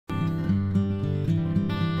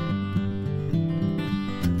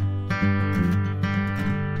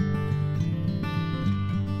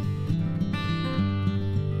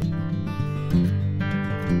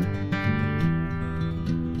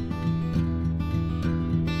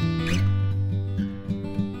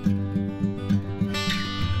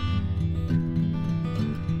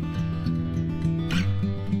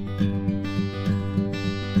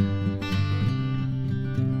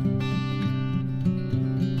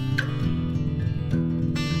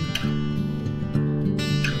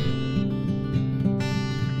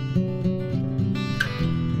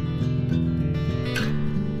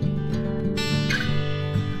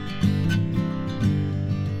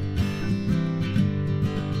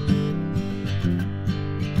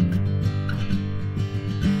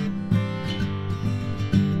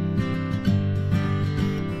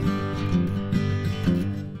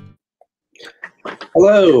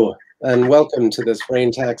Hello, and welcome to this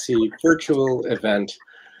Rain Taxi virtual event.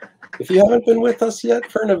 If you haven't been with us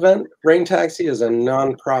yet for an event, Rain Taxi is a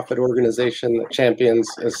nonprofit organization that champions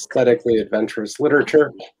aesthetically adventurous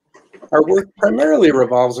literature. Our work primarily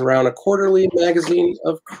revolves around a quarterly magazine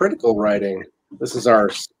of critical writing. This is our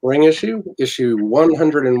spring issue, issue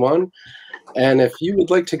 101. And if you would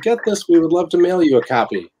like to get this, we would love to mail you a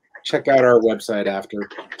copy. Check out our website after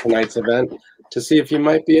tonight's event to see if you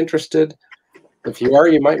might be interested. If you are,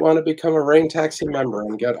 you might want to become a Rain Taxi member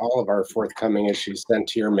and get all of our forthcoming issues sent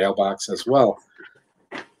to your mailbox as well.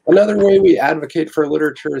 Another way we advocate for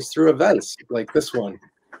literature is through events like this one.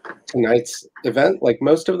 Tonight's event, like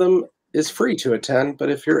most of them, is free to attend, but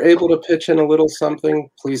if you're able to pitch in a little something,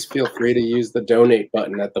 please feel free to use the donate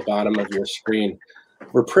button at the bottom of your screen.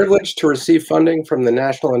 We're privileged to receive funding from the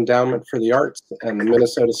National Endowment for the Arts and the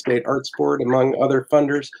Minnesota State Arts Board, among other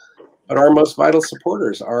funders, but our most vital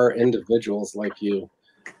supporters are individuals like you.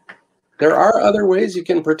 There are other ways you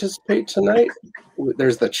can participate tonight.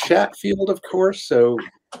 There's the chat field, of course, so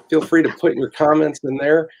feel free to put your comments in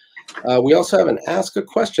there. We also have an Ask a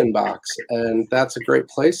Question box, and that's a great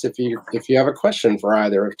place if you have a question for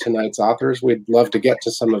either of tonight's authors. We'd love to get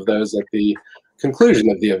to some of those at the conclusion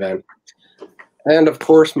of the event. And of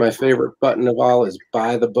course, my favorite button of all is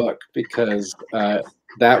buy the book, because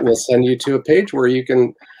that will send you to a page where you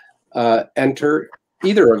can enter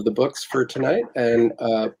either of the books for tonight and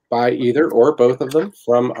buy either or both of them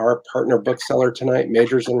from our partner bookseller tonight,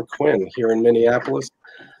 Majors and Quinn, here in Minneapolis.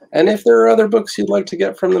 And if there are other books you'd like to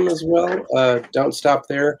get from them as well, don't stop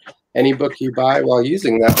there. Any book you buy while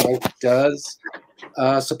using that link does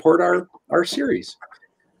support our series.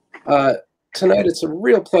 Tonight, it's a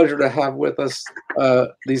real pleasure to have with us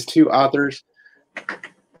these two authors.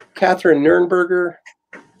 Kathryn Nuernberger,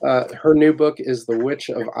 her new book is The Witch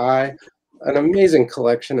of I, an amazing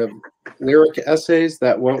collection of lyric essays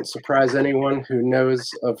that won't surprise anyone who knows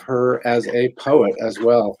of her as a poet as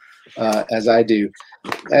well as I do.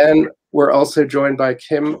 And we're also joined by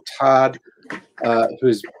Kim Todd,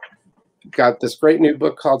 who's got this great new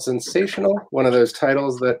book called Sensational, one of those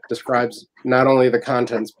titles that describes not only the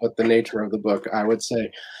contents, but the nature of the book, I would say.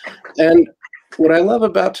 And what I love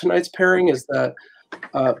about tonight's pairing is that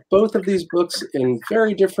both of these books, in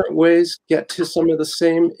very different ways, get to some of the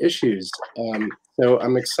same issues. So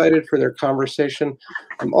I'm excited for their conversation.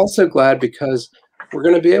 I'm also glad because we're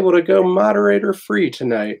going to be able to go moderator-free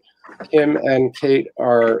tonight. Kim and Kate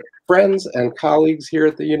are friends and colleagues here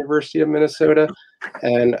at the University of Minnesota,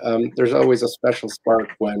 and there's always a special spark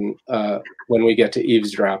when we get to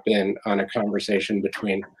eavesdrop in on a conversation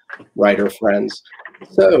between writer friends.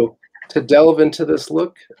 So to delve into this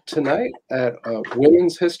look tonight at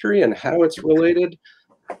women's history and how it's related,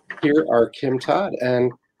 here are Kim Todd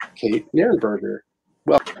and Kate Nuernberger.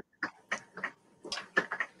 Welcome.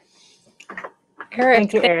 Eric,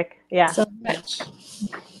 thank you, Eric. Yeah. So much.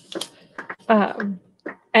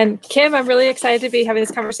 And Kim, I'm really excited to be having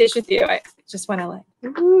this conversation with you. I just want to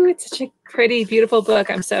ooh, it's such a pretty, beautiful book.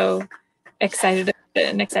 I'm so excited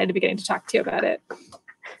and excited to be getting to talk to you about it.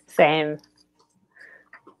 Same.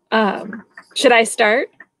 Should I start?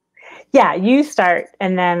 Yeah, you start,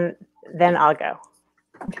 and then I'll go.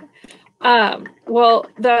 Okay. Well,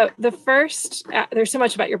 the first, there's so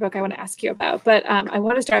much about your book I want to ask you about, but I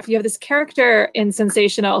want to start off. You have this character in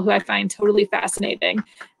Sensational who I find totally fascinating,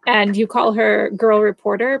 and you call her Girl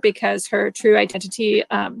Reporter because her true identity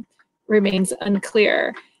remains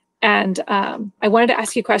unclear. And I wanted to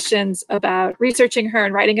ask you questions about researching her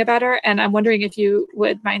and writing about her. And I'm wondering if you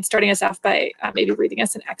would mind starting us off by maybe reading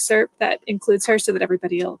us an excerpt that includes her so that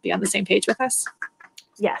everybody will be on the same page with us.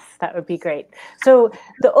 Yes, that would be great. So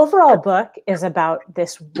the overall book is about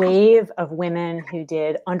this wave of women who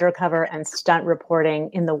did undercover and stunt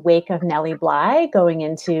reporting in the wake of Nellie Bly going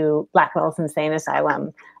into Blackwell's insane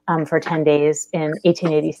asylum for 10 days in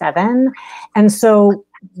 1887. And so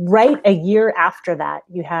right a year after that,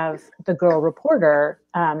 you have the Girl Reporter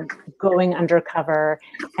going undercover,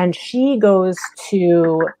 and she goes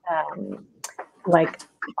to like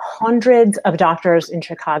hundreds of doctors in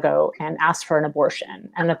Chicago and asks for an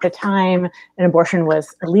abortion. And at the time, an abortion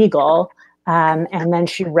was illegal. And then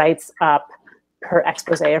she writes up her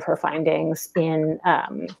expose of her findings in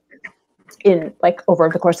like over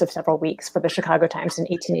the course of several weeks for the Chicago Times in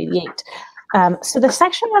 1888. So the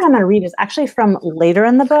section that I'm going to read is actually from later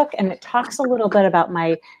in the book, and it talks a little bit about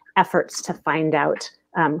my efforts to find out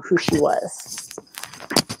who she was.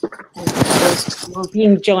 And we're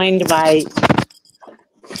being joined by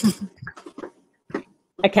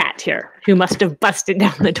a cat here who must have busted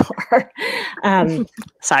down the door.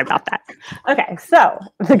 Sorry about that. Okay, so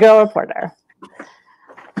the Girl Reporter.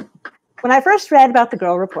 When I first read about the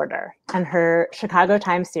girl reporter and her Chicago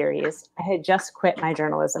Times series, I had just quit my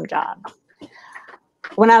journalism job.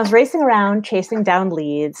 When I was racing around chasing down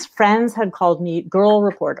leads, friends had called me Girl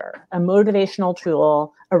Reporter, a motivational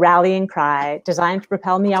tool, a rallying cry designed to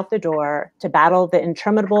propel me out the door to battle the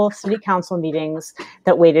interminable city council meetings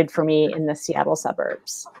that waited for me in the Seattle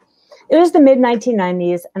suburbs. It was the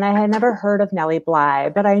mid-1990s, and I had never heard of Nellie Bly,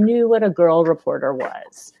 but I knew what a girl reporter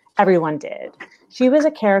was. Everyone did. She was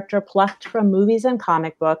a character plucked from movies and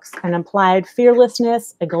comic books and implied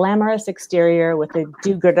fearlessness, a glamorous exterior with a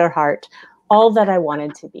do-gooder heart, all that I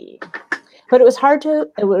wanted to be. But it was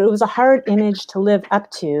a hard image to live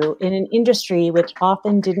up to in an industry which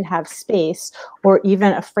often didn't have space or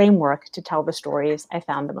even a framework to tell the stories I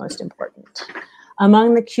found the most important.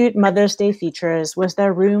 Among the cute Mother's Day features was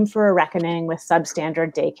there room for a reckoning with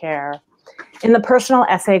substandard daycare. In the personal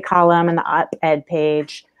essay column and the op-ed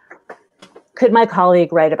page, could my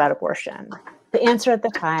colleague write about abortion? The answer at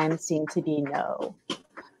the time seemed to be no.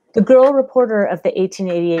 The girl reporter of the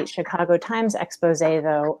 1888 Chicago Times expose,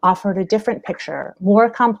 though, offered a different picture,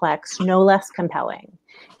 more complex, no less compelling.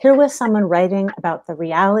 Here was someone writing about the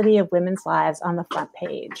reality of women's lives on the front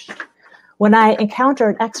page. When I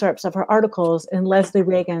encountered excerpts of her articles in Leslie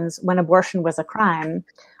Reagan's When Abortion Was a Crime,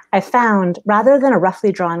 I found, rather than a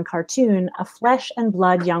roughly drawn cartoon, a flesh and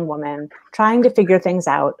blood young woman trying to figure things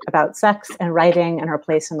out about sex and writing and her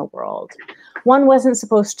place in the world. One wasn't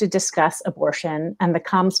supposed to discuss abortion, and the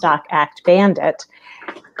Comstock Act banned it.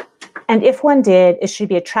 And if one did, it should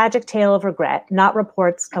be a tragic tale of regret, not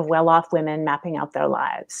reports of well-off women mapping out their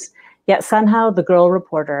lives. Yet somehow the girl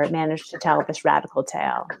reporter managed to tell this radical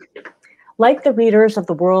tale. Like the readers of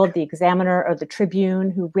The World, The Examiner, or The Tribune,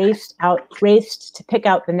 who raced to pick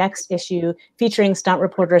out the next issue featuring stunt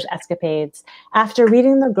reporters' escapades, after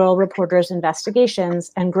reading the girl reporter's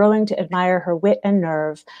investigations and growing to admire her wit and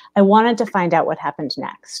nerve, I wanted to find out what happened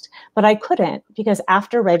next. But I couldn't, because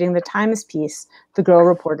after writing the Times piece, the girl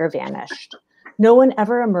reporter vanished. No one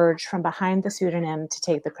ever emerged from behind the pseudonym to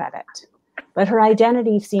take the credit. But her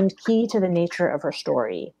identity seemed key to the nature of her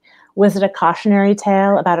story. Was it a cautionary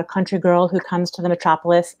tale about a country girl who comes to the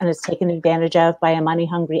metropolis and is taken advantage of by a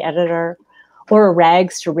money-hungry editor? Or a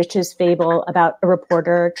rags to riches fable about a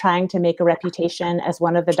reporter trying to make a reputation, as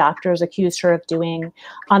one of the doctors accused her of doing,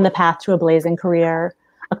 on the path to a blazing career?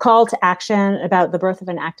 A call to action about the birth of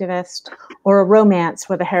an activist? Or a romance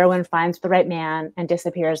where the heroine finds the right man and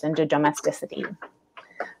disappears into domesticity?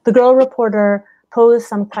 The girl reporter posed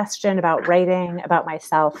some question about writing, about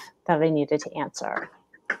myself, that I needed to answer.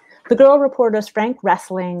 The girl reporter's frank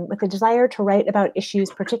wrestling with the desire to write about issues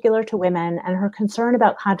particular to women and her concern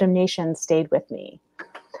about condemnation stayed with me.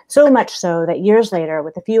 So much so that years later,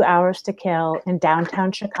 with a few hours to kill in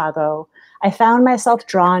downtown Chicago, I found myself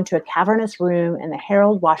drawn to a cavernous room in the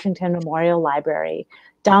Harold Washington Memorial Library,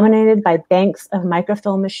 dominated by banks of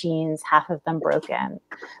microfilm machines, half of them broken.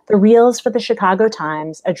 The reels for the Chicago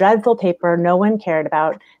Times, a dreadful paper no one cared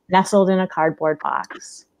about, nestled in a cardboard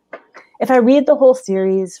box. If I read the whole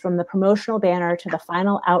series, from the promotional banner to the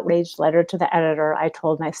final outraged letter to the editor, I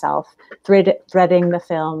told myself, threading the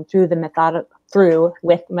film through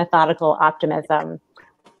with methodical optimism,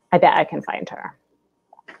 I bet I can find her.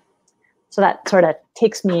 So that sort of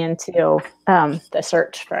takes me into the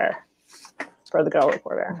search for the girl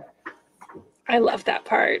reporter. I love that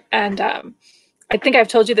part. And I think I've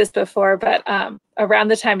told you this before, but around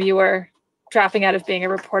the time you were dropping out of being a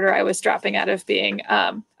reporter, I was dropping out of being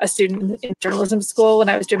a student in journalism school when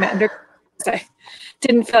I was doing my undergrad. I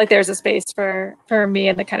didn't feel like there was a space for me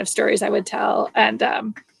and the kind of stories I would tell, and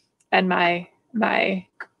my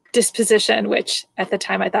disposition, which at the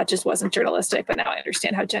time I thought just wasn't journalistic, but now I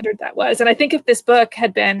understand how gendered that was. And I think if this book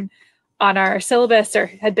had been on our syllabus or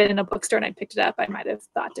had been in a bookstore and I picked it up, I might have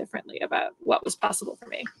thought differently about what was possible for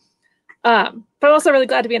me. But I'm also really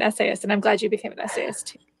glad to be an essayist, and I'm glad you became an essayist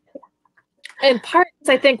too. In part,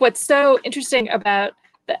 I think what's so interesting about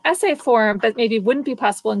the essay form that maybe wouldn't be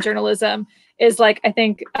possible in journalism is, like, I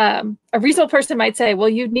think a reasonable person might say, well,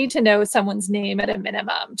 you need to know someone's name at a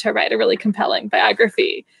minimum to write a really compelling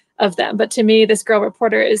biography of them. But to me, this girl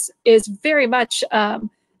reporter is very much an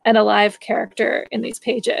alive character in these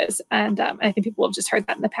pages. And I think people have just heard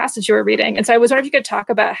that in the passage you were reading. And so I was wondering if you could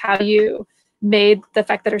talk about how you made the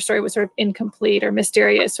fact that her story was sort of incomplete or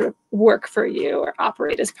mysterious sort of work for you or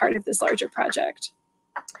operate as part of this larger project.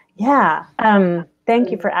 Yeah,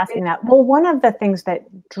 thank you for asking that. Well, one of the things that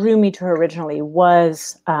drew me to her originally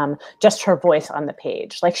was just her voice on the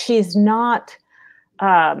page. Like, she's not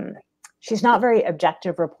she's not very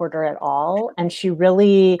objective reporter at all. And she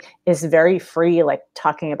really is very free, like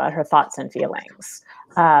talking about her thoughts and feelings.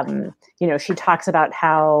 You know, she talks about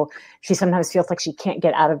how she sometimes feels like she can't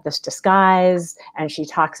get out of this disguise. And she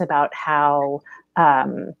talks about how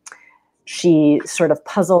she sort of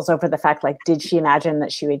puzzles over the fact, like, did she imagine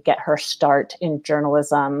that she would get her start in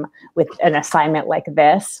journalism with an assignment like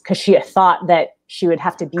this? Because she thought that she would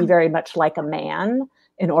have to be very much like a man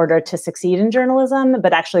in order to succeed in journalism,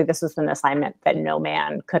 but actually this was an assignment that no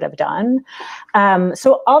man could have done.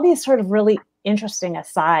 So all these sort of really interesting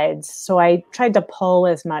asides. So I tried to pull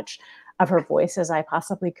as much of her voice as I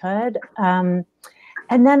possibly could. And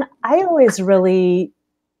then I always really,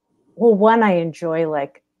 well, one, I enjoy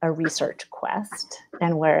like a research quest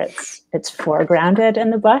and where it's foregrounded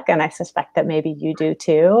in the book. And I suspect that maybe you do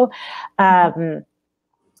too.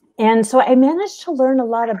 And so I managed to learn a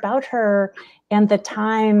lot about her and the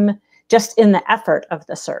time just in the effort of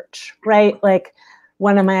the search, right? Like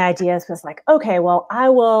one of my ideas was like, okay, well,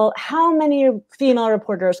 how many female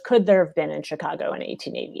reporters could there have been in Chicago in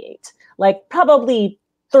 1888? Like probably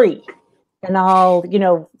 3. And I'll, you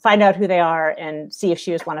know, find out who they are and see if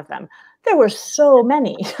she was one of them. There were so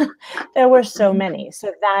many. There were so many.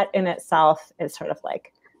 So that in itself is sort of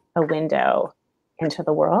like a window into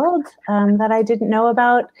the world that I didn't know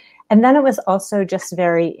about. And then it was also just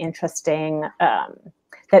very interesting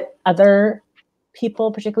that other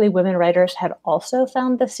people, particularly women writers, had also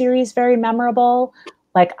found the series very memorable.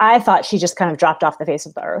 Like I thought she just kind of dropped off the face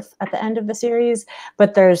of the earth at the end of the series,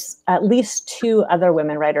 but there's at least 2 other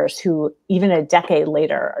women writers who even a decade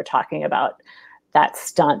later are talking about that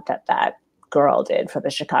stunt that girl did for the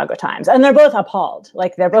Chicago Times. And they're both appalled.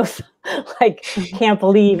 Like they're both like, can't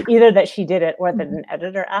believe either that she did it or that an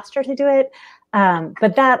editor asked her to do it.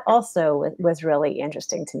 But that also was really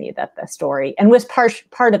interesting to me, that the story, and was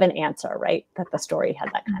part of an answer, right? That the story had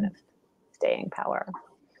that kind of staying power.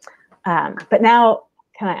 But now,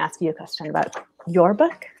 can I ask you a question about your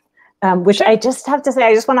book? Which sure. I just have to say,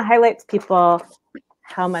 I just want to highlight to people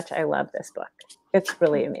how much I love this book. It's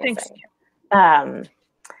really amazing. Thanks.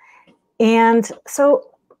 And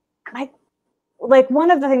so like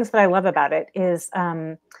one of the things that I love about it is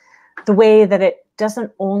the way that it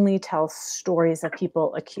doesn't only tell stories of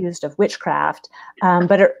people accused of witchcraft,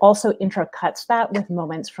 but it also intercuts that with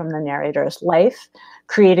moments from the narrator's life,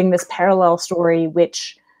 creating this parallel story,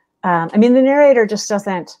 which, I mean, the narrator just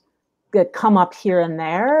doesn't come up here and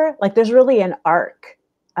there. Like there's really an arc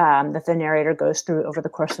that the narrator goes through over the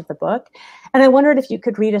course of the book. And I wondered if you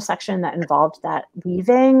could read a section that involved that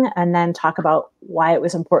weaving and then talk about why it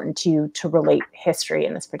was important to you to relate history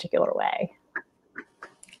in this particular way.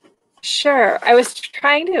 Sure. I was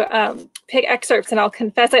trying to pick excerpts, and I'll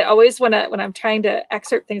confess, I always want to, when I'm trying to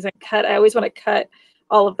excerpt things and cut, I always want to cut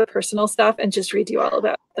all of the personal stuff and just read you all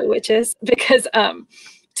about the witches, because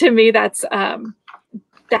to me, that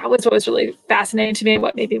was what was really fascinating to me,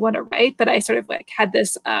 what made me want to write. But I sort of like had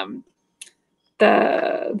this,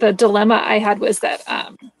 the dilemma I had was that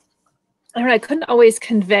I couldn't always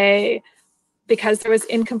convey, because there was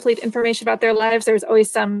incomplete information about their lives. There was always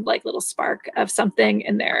some like little spark of something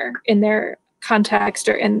in their context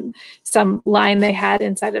or in some line they had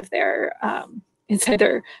inside of their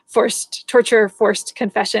forced torture, forced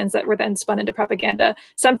confessions that were then spun into propaganda.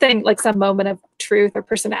 Something like some moment of truth or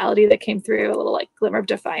personality that came through, a little like glimmer of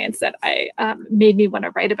defiance that I made me want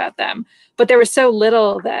to write about them. But there was so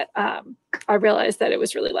little that I realized that it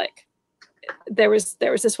was really like, there was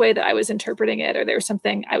this way that I was interpreting it, or there was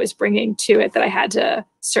something I was bringing to it that I had to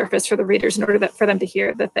surface for the readers in order for them to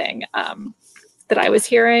hear the thing that I was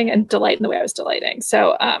hearing and delight in the way I was delighting.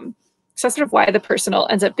 So that's sort of why the personal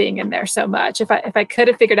ends up being in there so much. If I could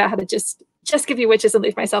have figured out how to just give you witches and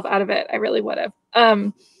leave myself out of it, I really would have.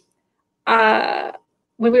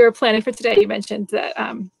 When we were planning for today, you mentioned that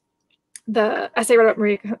the essay about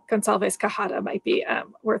Maria Gonçalves Quijada might be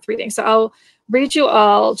worth reading. So I'll read you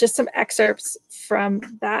all just some excerpts from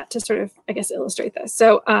that to sort of, I guess, illustrate this.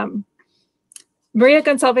 So Maria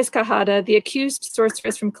Gonçalves Quijada, the accused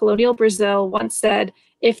sorceress from colonial Brazil, once said,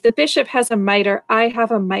 "If the bishop has a mitre, I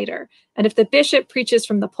have a mitre. And if the bishop preaches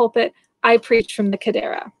from the pulpit, I preach from the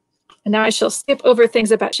cadera." And now I shall skip over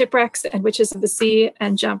things about shipwrecks and witches of the sea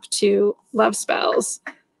and jump to love spells.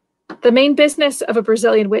 The main business of a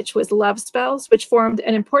Brazilian witch was love spells, which formed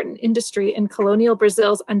an important industry in colonial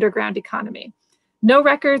Brazil's underground economy. No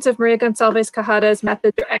records of Maria Gonçalves Quijada's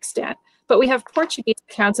methods are extant, but we have Portuguese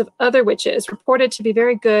accounts of other witches reported to be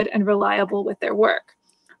very good and reliable with their work.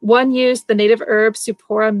 One used the native herb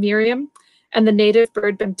Supora miriam and the native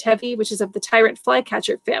bird Bemtevi, which is of the tyrant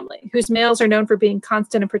flycatcher family, whose males are known for being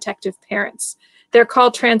constant and protective parents. Their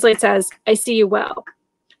call translates as, "I see you well."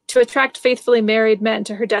 to attract faithfully married men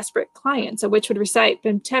to her desperate clients, a witch would recite,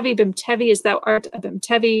 Bimtevi, Bimtevi, as thou art a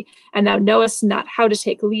Bimtevi, and thou knowest not how to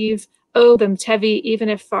take leave. O Bimtevi, even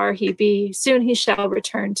if far he be, soon he shall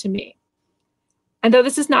return to me. And though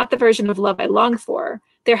this is not the version of love I long for,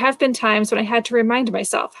 there have been times when I had to remind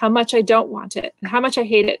myself how much I don't want it and how much I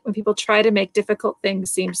hate it when people try to make difficult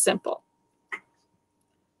things seem simple.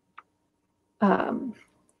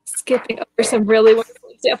 Skipping over some really wonderful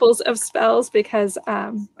examples of spells because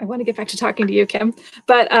I want to get back to talking to you, Kim.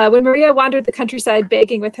 But when Maria wandered the countryside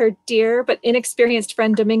begging with her dear but inexperienced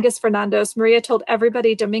friend Dominguez Fernandos, Maria told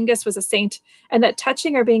everybody Dominguez was a saint and that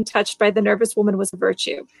touching or being touched by the nervous woman was a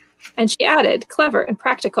virtue. And she added, clever and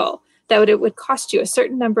practical, that it would cost you a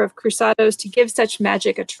certain number of cruzados to give such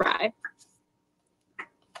magic a try.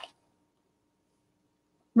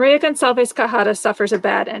 Maria Gonçalves Cajada suffers a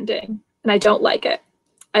bad ending, and I don't like it.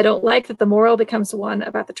 I don't like that the moral becomes one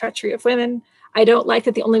about the treachery of women. I don't like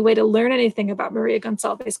that the only way to learn anything about Maria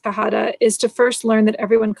Gonçalves Cajada is to first learn that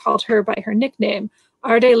everyone called her by her nickname,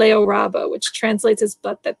 Arde Leo Rabo, which translates as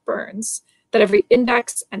blood that burns, that every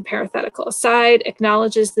index and parenthetical aside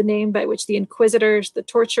acknowledges the name by which the inquisitors, the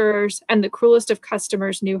torturers, and the cruelest of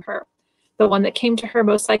customers knew her, the one that came to her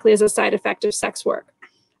most likely as a side effect of sex work.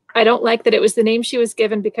 I don't like that it was the name she was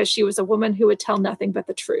given because she was a woman who would tell nothing but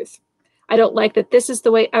the truth. I don't like that this is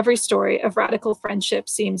the way every story of radical friendship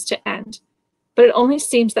seems to end. But it only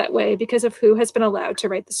seems that way because of who has been allowed to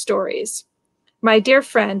write the stories. My dear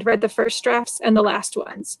friend read the first drafts and the last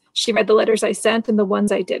ones. She read the letters I sent and the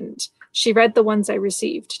ones I didn't. She read the ones I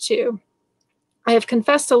received too. I have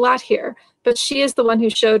confessed a lot here, but she is the one who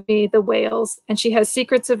showed me the whales, and she has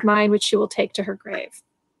secrets of mine which she will take to her grave.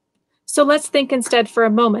 So let's think instead for a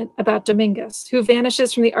moment about Dominguez, who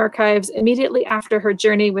vanishes from the archives immediately after her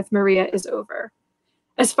journey with Maria is over.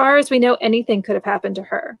 As far as we know, anything could have happened to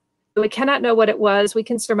her. Though we cannot know what it was, we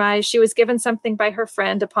can surmise she was given something by her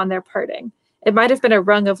friend upon their parting. It might have been a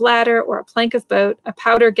rung of ladder or a plank of boat, a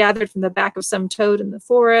powder gathered from the back of some toad in the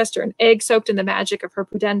forest, or an egg soaked in the magic of her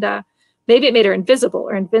pudenda. Maybe it made her invisible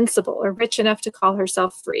or invincible or rich enough to call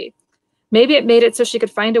herself free. Maybe it made it so she could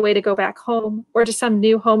find a way to go back home or to some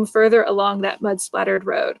new home further along that mud-splattered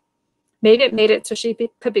road. Maybe it made it so she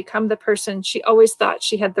could become the person she always thought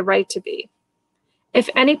she had the right to be. If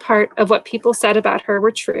any part of what people said about her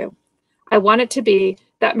were true, I want it to be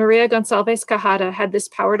that Maria Gonçalves Cajada had this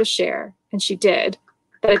power to share, and she did,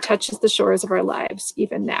 that it touches the shores of our lives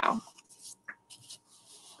even now.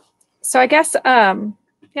 So I guess,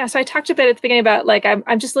 yeah, so I talked a bit at the beginning about like,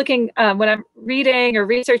 I'm just looking, when I'm reading or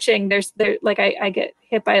researching, I get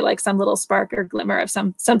hit by like some little spark or glimmer of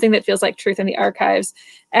something that feels like truth in the archives.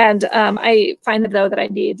 And I find that though that I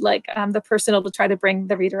need like the personal to try to bring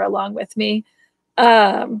the reader along with me.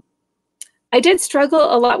 I did struggle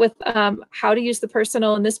a lot with how to use the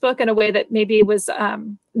personal in this book in a way that maybe was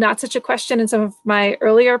not such a question in some of my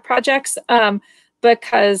earlier projects.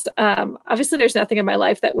 Because obviously there's nothing in my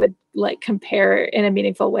life that would like compare in a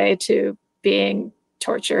meaningful way to being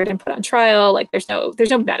tortured and put on trial. Like there's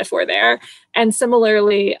no metaphor there. And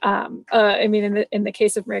similarly, I mean, in the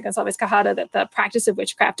case of Maria Gonçalves Cajada, that the practice of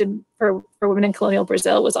witchcraft for women in colonial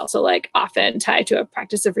Brazil was also like often tied to a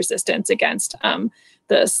practice of resistance against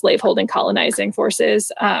the slaveholding colonizing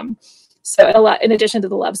forces. So in addition to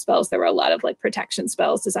the love spells, there were a lot of like protection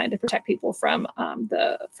spells designed to protect people from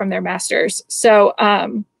their masters. So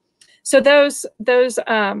those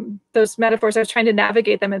metaphors, I was trying to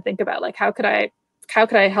navigate them and think about like how could I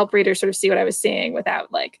help readers sort of see what I was seeing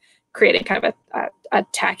without like creating kind of a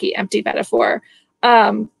tacky, empty metaphor.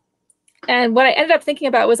 And what I ended up thinking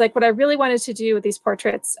about was like what I really wanted to do with these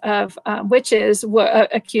portraits of witches,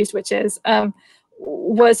 accused witches.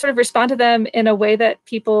 Was sort of respond to them in a way that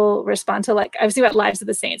people respond to, like I was thinking about Lives of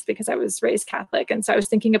the Saints because I was raised Catholic. And so I was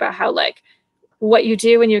thinking about how like what you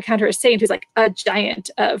do when you encounter a saint who's like a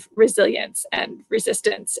giant of resilience and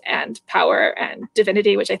resistance and power and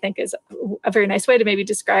divinity, which I think is a very nice way to maybe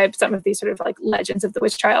describe some of these sort of like legends of the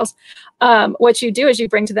witch trials. What you do is you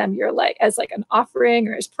bring to them your like, as like an offering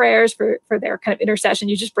or as prayers for their kind of intercession,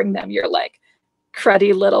 you just bring them your like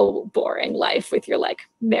cruddy little boring life with your like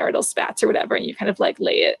marital spats or whatever, and you kind of like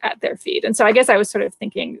lay it at their feet. And so I guess I was sort of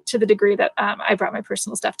thinking to the degree that I brought my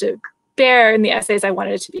personal stuff to bear in the essays, I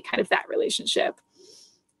wanted it to be kind of that relationship.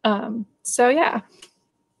 So yeah.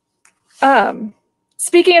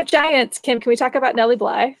 Speaking of giants, Kim, can we talk about Nellie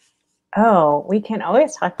Bly? Oh, we can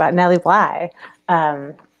always talk about Nellie Bly.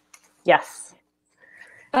 Yes.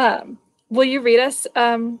 Will you read us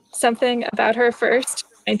something about her first?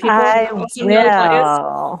 I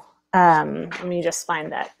will. Let me just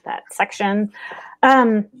find that section.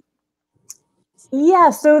 Yeah,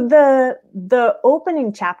 so the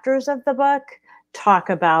opening chapters of the book talk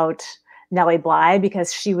about Nellie Bly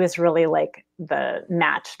because she was really like the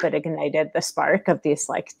match that ignited the spark of these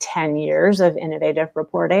like 10 years of innovative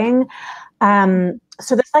reporting.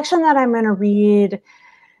 So the section that I'm going to read,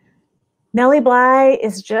 Nellie Bly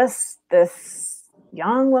is just this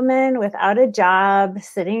young woman without a job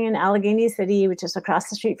sitting in Allegheny City, which is across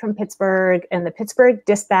the street from Pittsburgh. And the Pittsburgh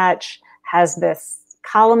Dispatch has this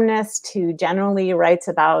columnist who generally writes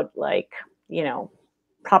about like, you know,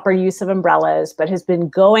 proper use of umbrellas, but has been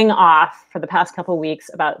going off for the past couple of weeks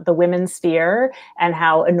about the women's sphere and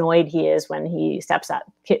how annoyed he is when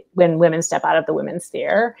when women step out of the women's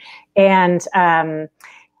sphere. And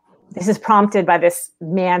this is prompted by this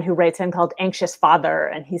man who writes in called Anxious Father.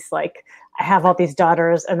 And he's like, I have all these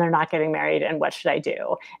daughters and they're not getting married. And what should I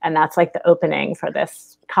do? And that's like the opening for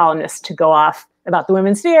this columnist to go off about the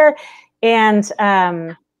women's sphere. And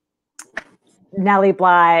Nellie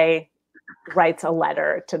Bly writes a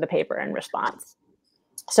letter to the paper in response.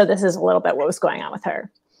 So this is a little bit what was going on with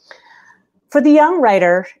her. For the young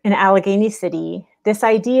writer in Allegheny City, this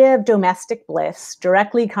idea of domestic bliss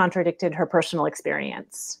directly contradicted her personal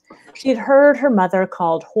experience. She'd heard her mother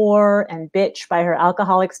called whore and bitch by her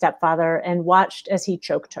alcoholic stepfather and watched as he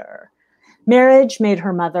choked her. Marriage made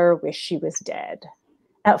her mother wish she was dead.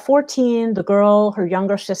 At 14, the girl, her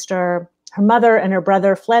younger sister, her mother, and her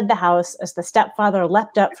brother fled the house as the stepfather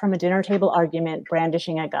leapt up from a dinner table argument,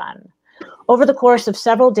 brandishing a gun. Over the course of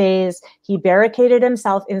several days, he barricaded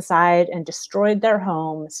himself inside and destroyed their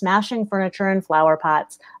home, smashing furniture and flower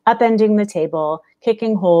pots, upending the table,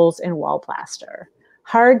 kicking holes in wall plaster.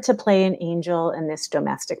 Hard to play an angel in this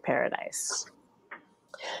domestic paradise.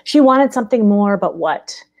 She wanted something more, but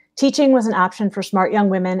what? Teaching was an option for smart young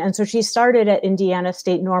women, and so she started at Indiana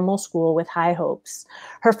State Normal School with high hopes.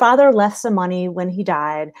 Her father left some money when he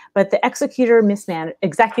died, but the executor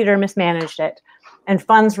mismanaged it, and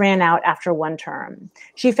funds ran out after one term.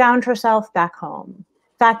 She found herself back home.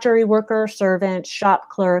 Factory worker, servant, shop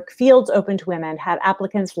clerk, fields open to women had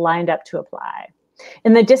applicants lined up to apply.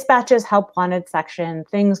 In the Dispatch's Help Wanted section,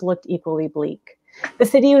 things looked equally bleak. The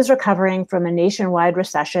city was recovering from a nationwide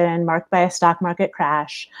recession marked by a stock market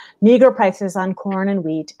crash, meager prices on corn and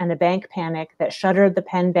wheat, and a bank panic that shuttered the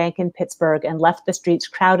Penn Bank in Pittsburgh and left the streets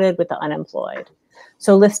crowded with the unemployed.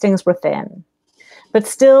 So listings were thin. But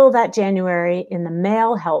still that January, in the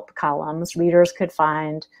male help columns, readers could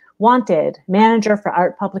find wanted, manager for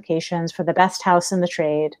art publications for the best house in the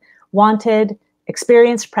trade, wanted,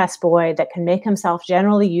 experienced press boy that can make himself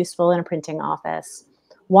generally useful in a printing office,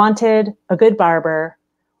 wanted, a good barber,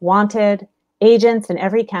 wanted, agents in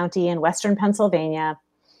every county in Western Pennsylvania,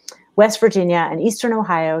 West Virginia, and Eastern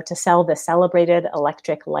Ohio to sell the celebrated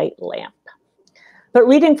electric light lamp. But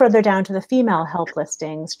reading further down to the female help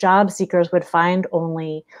listings, job seekers would find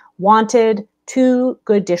only wanted, 2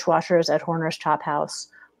 good dishwashers at Horner's Chop House,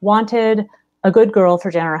 wanted, a good girl for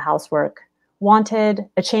general housework, wanted,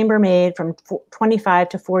 a chambermaid from 25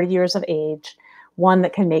 to 40 years of age, one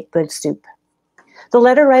that can make good soup. The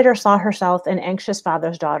letter writer saw herself in Anxious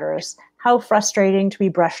Father's daughters. How frustrating to be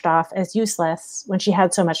brushed off as useless when she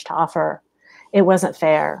had so much to offer. It wasn't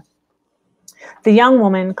fair. The young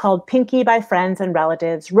woman, called Pinky by friends and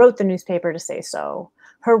relatives, wrote the newspaper to say so.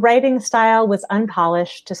 Her writing style was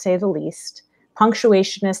unpolished, to say the least,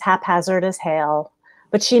 punctuation as haphazard as hail,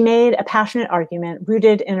 but she made a passionate argument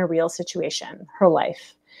rooted in a real situation, her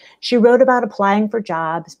life. She wrote about applying for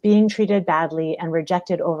jobs, being treated badly, and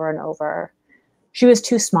rejected over and over. She was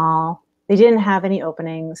too small. They didn't have any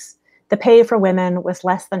openings. The pay for women was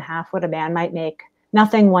less than half what a man might make,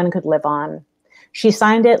 nothing one could live on. She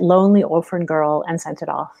signed it Lonely Orphan Girl and sent it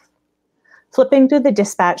off. Flipping through the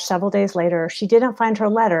Dispatch several days later, she didn't find her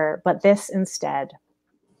letter, but this instead.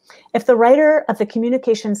 If the writer of the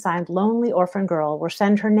communication signed Lonely Orphan Girl will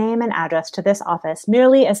send her name and address to this office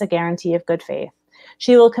merely as a guarantee of good faith,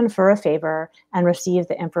 she will confer a favor and receive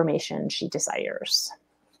the information she desires.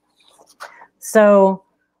 So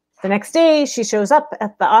the next day she shows up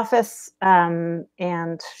at the office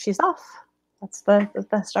and she's off. That's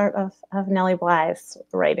the start of Nellie Bly's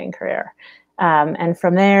writing career. And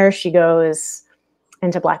from there, she goes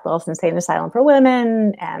into Blackwell's Insane Asylum for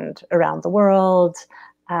Women and around the world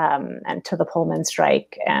and to the Pullman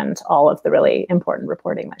strike and all of the really important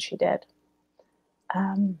reporting that she did.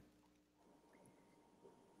 And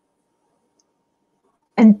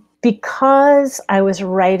because I was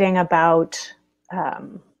writing about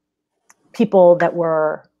people that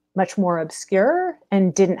were much more obscure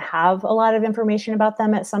and didn't have a lot of information about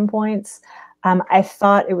them at some points, I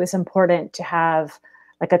thought it was important to have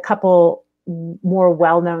like a couple more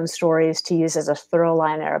well-known stories to use as a through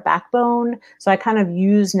line or a backbone. So I kind of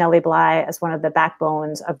use Nellie Bly as one of the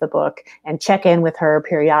backbones of the book and check in with her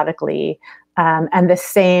periodically. And the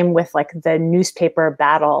same with like the newspaper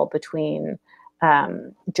battle between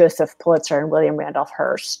Joseph Pulitzer and William Randolph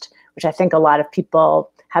Hearst, which I think a lot of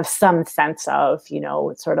people have some sense of, you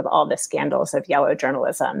know, sort of all the scandals of yellow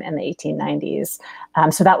journalism in the 1890s.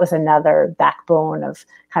 So that was another backbone of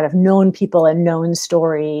kind of known people and known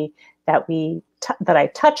story that I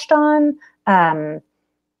touched on, and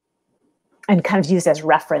kind of used as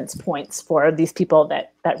reference points for these people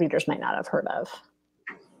that readers might not have heard of.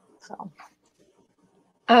 So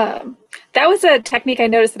that was a technique I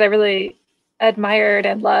noticed that I really admired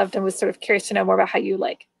and loved, and was sort of curious to know more about how you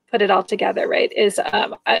like put it all together, right?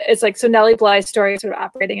 It's like, so Nellie Bly's story sort of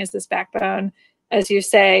operating as this backbone, as you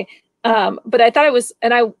say. But I thought it was,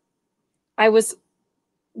 and I was,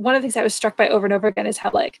 one of the things I was struck by over and over again is how,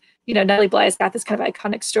 like, you know, Nellie Bly's got this kind of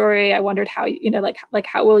iconic story. I wondered how, you know, like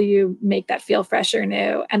how will you make that feel fresh or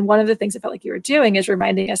new? And one of the things I felt like you were doing is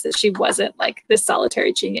reminding us that she wasn't like this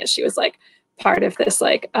solitary genius. She was like part of this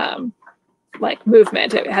like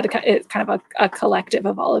movement. It had it's kind of a collective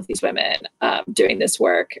of all of these women doing this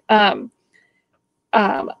work. But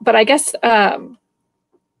I guess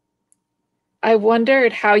I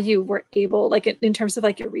wondered how you were able, like in terms of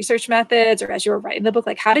like your research methods, or as you were writing the book,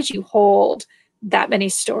 like how did you hold that many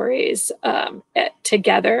stories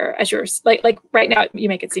together as you're like right now you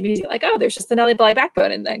make it seem easy, like, oh, there's just the Nellie Bly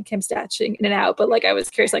backbone and then Kim stashing in and out. But like I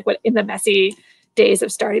was curious, like what in the messy days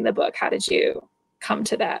of starting the book, how did you come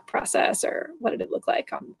to that process, or what did it look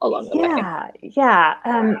like along the way? Yeah.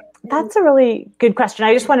 That's a really good question.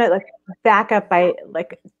 I just want to like back up by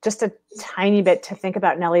like just a tiny bit to think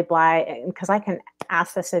about Nellie Bly, because I can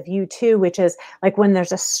ask this of you too, which is like when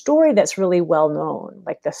there's a story that's really well known,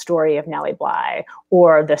 like the story of Nellie Bly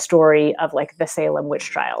or the story of like the Salem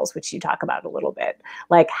witch trials, which you talk about a little bit,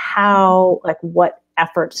 like how, like what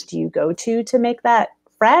efforts do you go to make that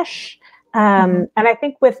fresh? And I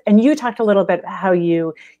think and you talked a little bit how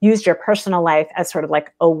you used your personal life as sort of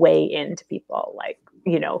like a way into people, like,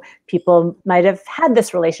 you know, people might have had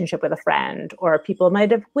this relationship with a friend, or people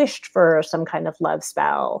might have wished for some kind of love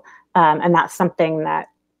spell. And that's something that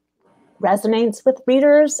resonates with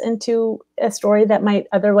readers into a story that might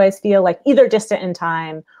otherwise feel like either distant in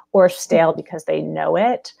time or stale because they know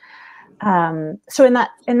it. So in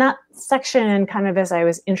that section, kind of as I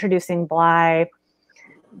was introducing Bly,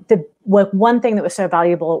 one thing that was so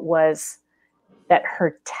valuable was that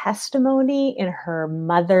her testimony in her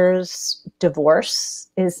mother's divorce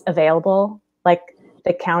is available. Like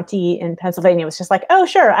the county in Pennsylvania was just like, oh,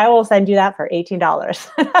 sure, I will send you that for $18.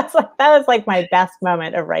 That was like my best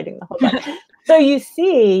moment of writing the whole book. So you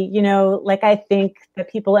see, you know, like I think that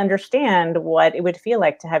people understand what it would feel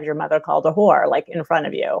like to have your mother called a whore, like in front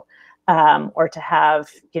of you. Or to have,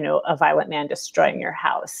 you know, a violent man destroying your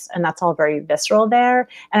house. And that's all very visceral there.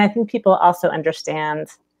 And I think people also understand,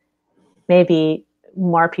 maybe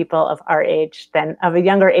more people of our age than of a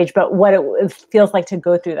younger age, but what it feels like to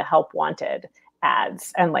go through the help wanted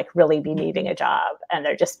ads and like really be needing a job and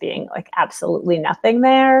there just being like absolutely nothing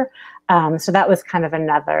there. So that was kind of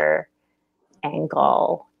another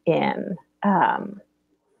angle in,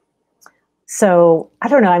 so I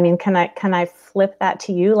don't know. I mean, can I flip that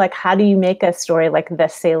to you? Like, how do you make a story like the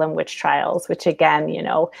Salem witch trials, which again, you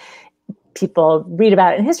know, people read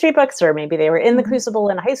about it in history books, or maybe they were in the Crucible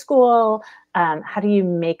in high school. How do you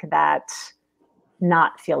make that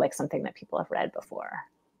not feel like something that people have read before?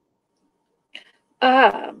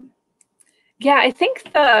 Yeah, I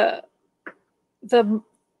think a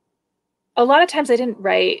lot of times I didn't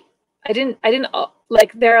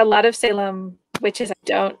like, there are a lot of Salem witches I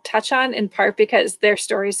don't touch on, in part because their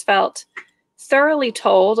stories felt thoroughly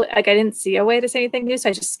told. Like I didn't see a way to say anything new, so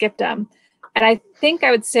I just skipped them. And I think I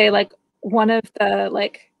would say like one of the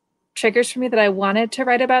like triggers for me that I wanted to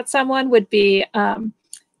write about someone would be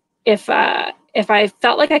if I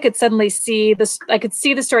felt like I could suddenly see this, I could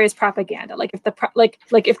see the story as propaganda. Like if the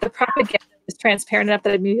propaganda is transparent enough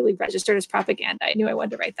that it immediately registered as propaganda, I knew I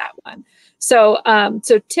wanted to write that one. So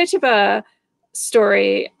Tituba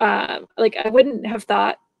story, like I wouldn't have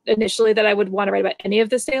thought initially that I would want to write about any of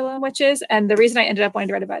the Salem witches. And the reason I ended up wanting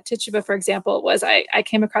to write about Tituba, for example, was I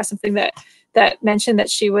came across something that mentioned that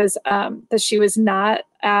she was not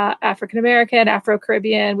African-American,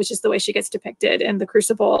 Afro-Caribbean, which is the way she gets depicted in The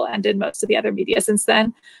Crucible and in most of the other media since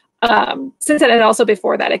then. And also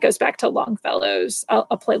before that, it goes back to Longfellow's,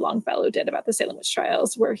 a play Longfellow did about the Salem witch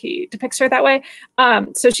trials, where he depicts her that way.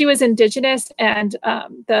 So she was indigenous, and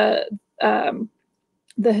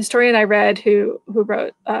the historian I read, who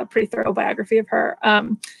wrote a pretty thorough biography of her,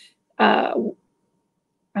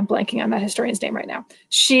 I'm blanking on that historian's name right now.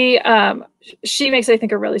 She makes, I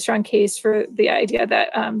think, a really strong case for the idea that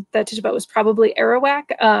that Tituba was probably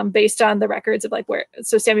Arawak, based on the records of like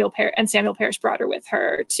Samuel Parrish brought her with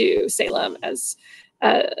her to Salem as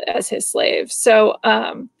his slave. So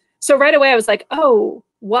so right away I was like, oh,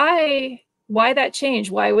 why that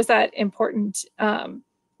change? Why was that important?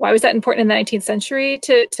 Why was that important in the 19th century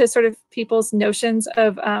to sort of people's notions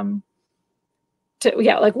of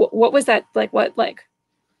like what was that like?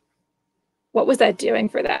 What was that doing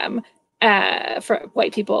for them, for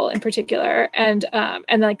white people in particular, and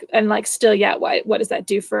still, yeah, what does that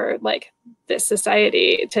do for like this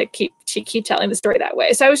society to keep telling the story that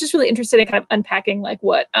way? So I was just really interested in kind of unpacking like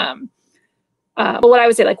what I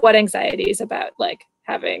would say, like what anxieties about like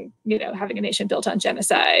having a nation built on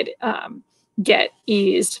genocide get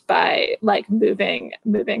eased by like moving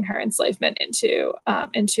her enslavement into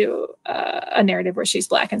a narrative where she's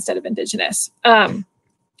Black instead of Indigenous.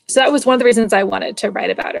 So that was one of the reasons I wanted to write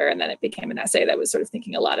about her, and then it became an essay that was sort of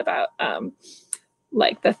thinking a lot about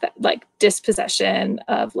like dispossession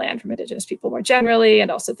of land from Indigenous people more generally,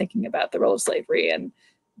 and also thinking about the role of slavery and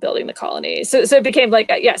building the colony. So it became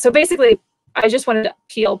like so basically I just wanted to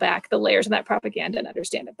peel back the layers of that propaganda and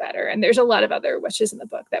understand it better. And there's a lot of other witches in the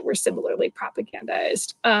book that were similarly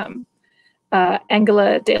propagandized.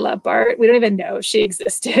 Angela de la Barre, we don't even know if she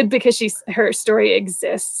existed because her story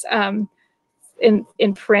exists in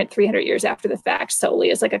print 300 years after the fact solely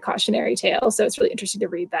as like a cautionary tale. So it's really interesting to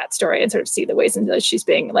read that story and sort of see the ways in which she's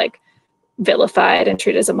being like vilified and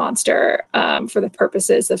treated as a monster for the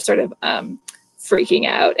purposes of sort of freaking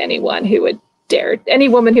out any woman who would dare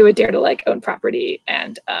to like own property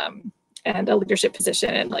and a leadership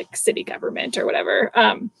position in like city government or whatever.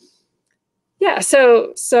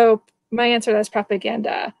 So my answer to that is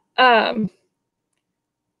propaganda.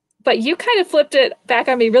 But you kind of flipped it back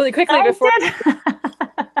on me really quickly before.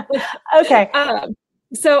 Okay.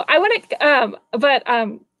 So I want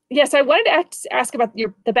to, yes, I wanted to ask about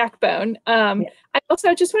the backbone. I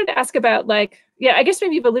also just wanted to ask about like, I guess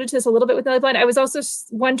maybe you've alluded to this a little bit with Nellie Bly. I was also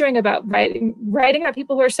wondering about writing about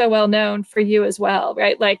people who are so well known for you as well,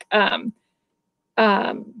 right? Like,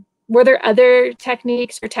 were there other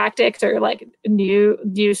techniques or tactics or like new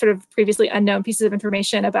sort of previously unknown pieces of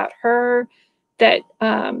information about her that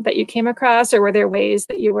you came across, or were there ways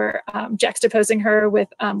that you were juxtaposing her with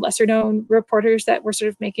lesser known reporters that were sort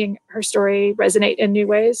of making her story resonate in new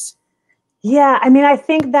ways? Yeah, I mean, I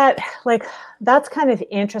think that like that's kind of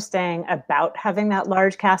interesting about having that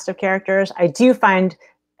large cast of characters. I do find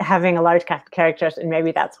having a large cast of characters, and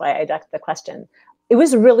maybe that's why I ducked the question. It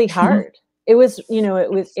was really hard. It was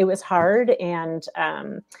hard, and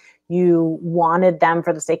you wanted them,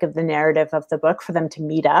 for the sake of the narrative of the book, for them to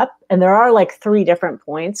meet up. And there are like 3 different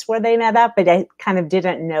points where they met up, but I kind of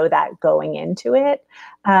didn't know that going into it,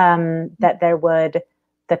 that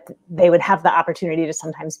they would have the opportunity to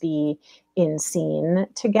sometimes be in scene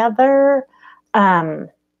together. And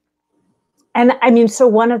I mean, so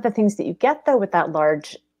one of the things that you get though with that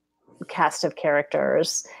large cast of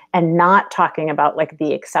characters, and not talking about like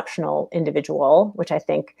the exceptional individual, which I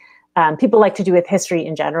think people like to do with history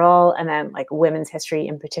in general, and then like women's history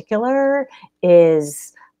in particular,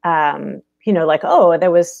 is like, oh, there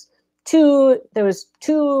was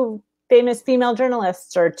two famous female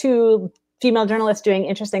journalists, or 2 female journalists doing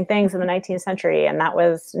interesting things in the 19th century, and that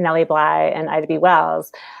was Nellie Bly and Ida B.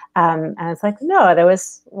 Wells. And it's like, no, there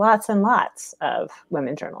was lots and lots of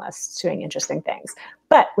women journalists doing interesting things.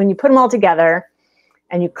 But when you put them all together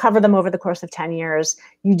and you cover them over the course of 10 years,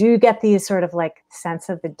 you do get these sort of like sense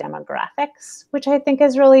of the demographics, which I think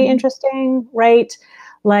is really interesting, right?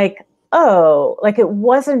 Like, oh, like it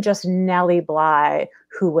wasn't just Nellie Bly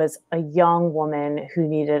who was a young woman who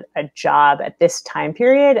needed a job at this time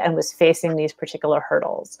period and was facing these particular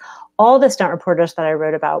hurdles. All the stunt reporters that I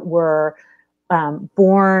wrote about were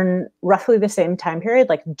born roughly the same time period,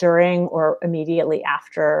 like during or immediately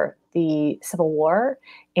after the Civil War.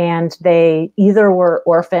 And they either were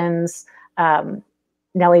orphans.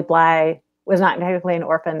 Nellie Bly was not technically an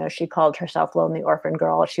orphan, though she called herself Lonely Orphan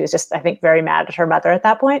Girl. She was just, I think, very mad at her mother at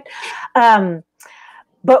that point. They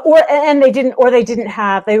were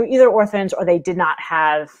either orphans, or they did not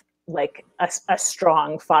have like a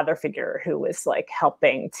strong father figure who was like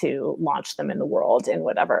helping to launch them in the world in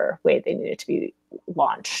whatever way they needed to be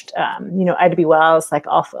launched. Ida B. Wells, like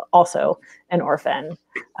also an orphan,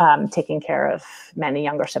 taking care of many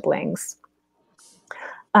younger siblings.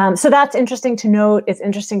 So that's interesting to note. It's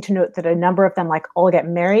interesting to note that a number of them like all get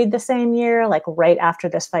married the same year, like right after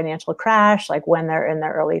this financial crash, like when they're in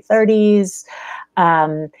their early 30s.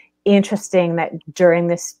 interesting that during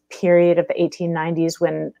this period of the 1890s,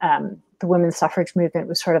 when the women's suffrage movement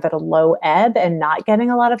was sort of at a low ebb and not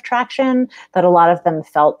getting a lot of traction, that a lot of them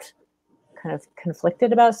felt kind of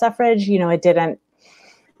conflicted about suffrage. You know, it didn't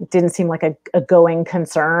seem like a going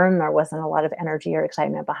concern. There wasn't a lot of energy or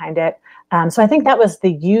excitement behind it. So I think that was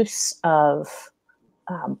the use of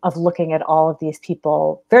looking at all of these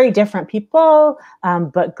people, very different people,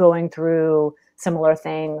 but going through similar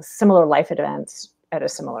things, similar life events at a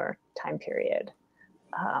similar time period.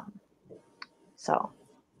 So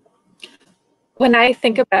when I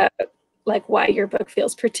think about like why your book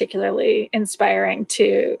feels particularly inspiring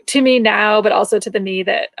to me now, but also to the me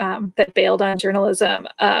that that bailed on journalism,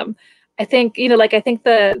 I think, you know, like I think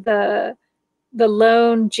the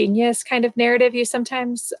lone genius kind of narrative you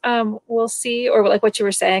sometimes will see, or like what you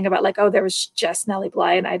were saying about like, oh, there was just Nellie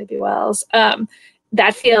Bly and Ida B. Wells.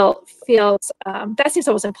 That feels that seems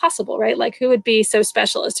almost impossible, right? Like, who would be so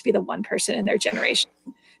special as to be the one person in their generation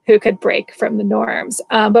who could break from the norms?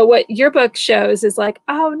 But what your book shows is like,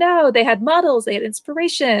 oh no, they had models, they had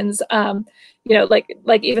inspirations. You know,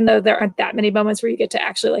 like even though there aren't that many moments where you get to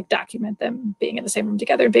actually like document them being in the same room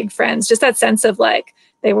together and being friends, just that sense of like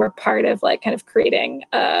they were part of like kind of creating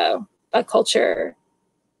a culture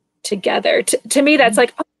together. To me, that's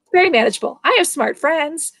like, oh, very manageable. I have smart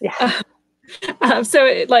friends. Yeah.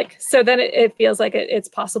 So then it feels like it's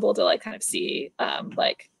possible to like kind of see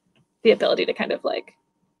like the ability to kind of like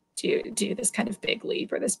do this kind of big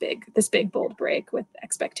leap or this big bold break with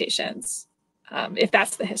expectations, if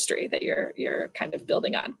that's the history that you're kind of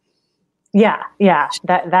building on. Yeah,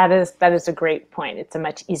 that is a great point. It's a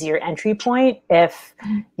much easier entry point if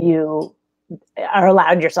you are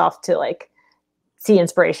allowed yourself to like see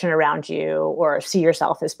inspiration around you or see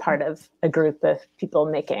yourself as part of a group of people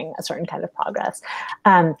making a certain kind of progress.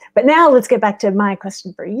 But now let's get back to my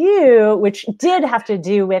question for you, which did have to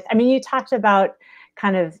do with, I mean, you talked about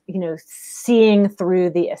kind of, you know, seeing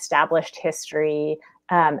through the established history.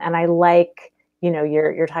 And I like, you know,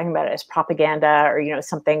 you're talking about it as propaganda, or, you know,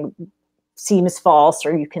 something seems false,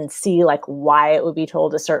 or you can see like why it would be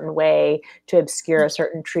told a certain way to obscure a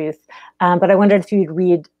certain truth. But I wondered if you'd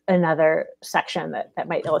read another section that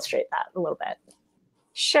might illustrate that a little bit.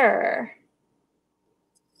 Sure.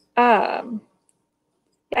 I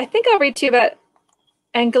think I'll read to you about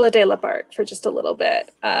Angela de la Barre for just a little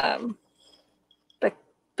bit.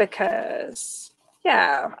 Because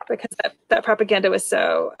that propaganda was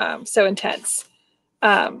so intense.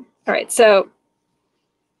 All right, so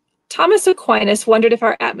Thomas Aquinas wondered if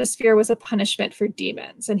our atmosphere was a punishment for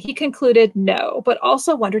demons, and he concluded no, but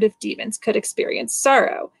also wondered if demons could experience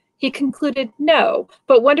sorrow. He concluded no,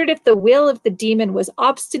 but wondered if the will of the demon was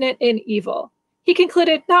obstinate and evil. He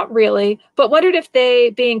concluded not really, but wondered if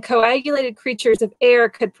they, being coagulated creatures of air,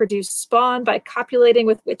 could produce spawn by copulating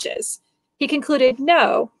with witches. He concluded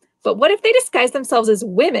no, but what if they disguise themselves as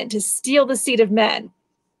women to steal the seed of men?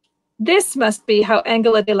 This must be how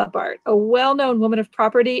Angela de la Barre, a well-known woman of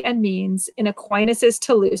property and means in Aquinas'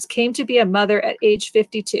 Toulouse, came to be a mother at age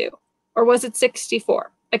 52. Or was it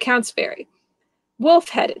 64? Accounts vary.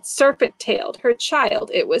 Wolf-headed, serpent-tailed, her child,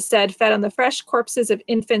 it was said, fed on the fresh corpses of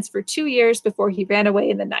infants for 2 years before he ran away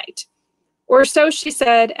in the night. Or so she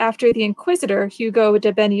said after the Inquisitor, Hugo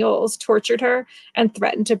de Benioles, tortured her and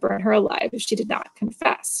threatened to burn her alive if she did not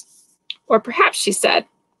confess. Or perhaps she said,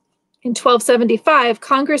 in 1275,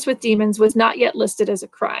 Congress with demons was not yet listed as a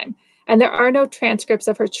crime, and there are no transcripts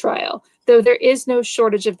of her trial, though there is no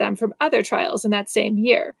shortage of them from other trials in that same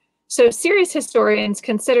year. So serious historians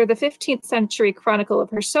consider the 15th century chronicle of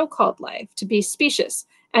her so-called life to be specious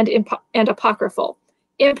and apocryphal,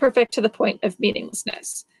 imperfect to the point of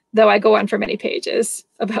meaninglessness, though I go on for many pages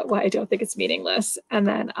about why I don't think it's meaningless. And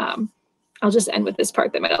then I'll just end with this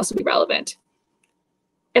part that might also be relevant.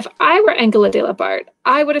 If I were Angela de la Barre,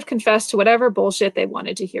 I would have confessed to whatever bullshit they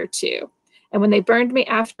wanted to hear too. And when they burned me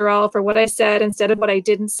after all for what I said instead of what I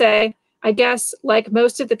didn't say, I guess, like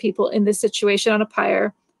most of the people in this situation on a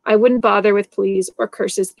pyre, I wouldn't bother with pleas or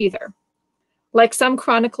curses either. Like some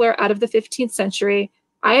chronicler out of the 15th century,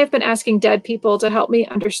 I have been asking dead people to help me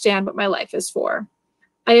understand what my life is for.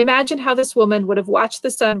 I imagine how this woman would have watched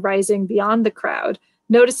the sun rising beyond the crowd,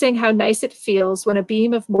 noticing how nice it feels when a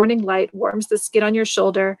beam of morning light warms the skin on your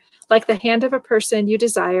shoulder, like the hand of a person you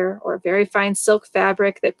desire, or a very fine silk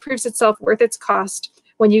fabric that proves itself worth its cost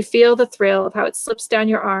when you feel the thrill of how it slips down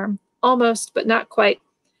your arm, almost, but not quite,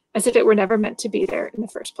 as if it were never meant to be there in the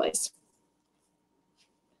first place.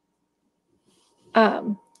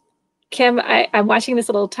 Kim, I'm watching this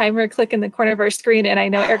little timer click in the corner of our screen, and I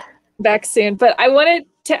know Eric will be back soon, but I wanted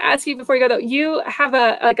to ask you before you go, though, you have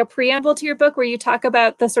a preamble to your book where you talk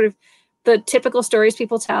about the sort of the typical stories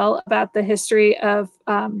people tell about the history of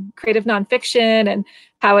creative nonfiction and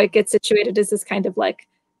how it gets situated as this kind of like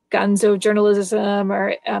gonzo journalism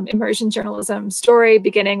or immersion journalism story,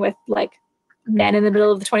 beginning with like men in the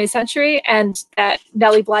middle of the 20th century, and that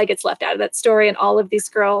Nellie Bly gets left out of that story, and all of these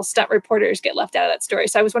girl stunt reporters get left out of that story.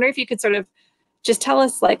 So I was wondering if you could sort of just tell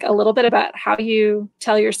us like a little bit about how you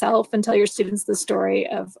tell yourself and tell your students the story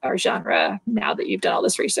of our genre now that you've done all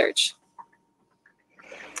this research.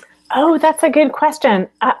 Oh, that's a good question.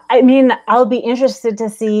 I mean, I'll be interested to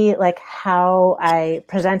see like how I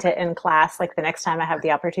present it in class, like the next time I have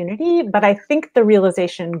the opportunity. But I think the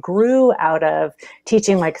realization grew out of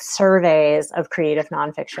teaching like surveys of creative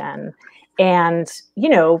nonfiction and, you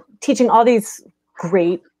know, teaching all these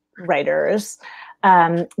great writers.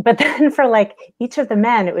 But then for like each of the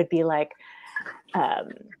men, it would be like,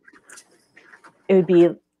 you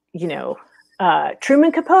know,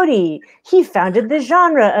 Truman Capote, he founded the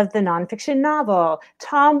genre of the nonfiction novel.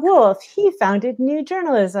 Tom Wolfe, he founded new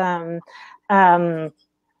journalism. Hunter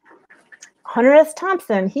S.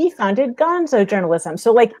 Thompson, he founded gonzo journalism.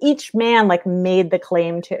 So like each man like made the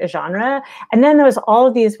claim to a genre. And then there was all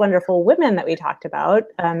of these wonderful women that we talked about,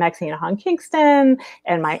 Maxine Hong Kingston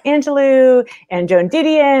and Maya Angelou and Joan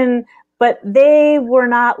Didion, but they were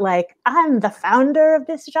not like, I'm the founder of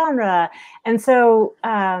this genre. And so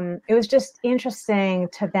it was just interesting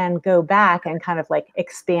to then go back and kind of like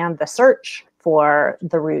expand the search for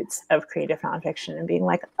the roots of creative nonfiction and being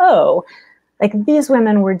like, oh, like these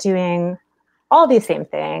women were doing all these same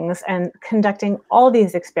things and conducting all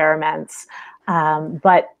these experiments,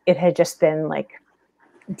 but it had just been like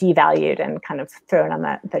devalued and kind of thrown on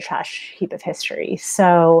the trash heap of history.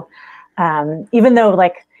 So even though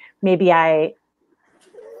like, maybe I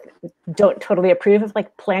don't totally approve of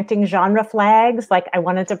like planting genre flags. Like I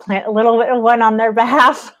wanted to plant a little bit of one on their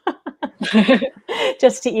behalf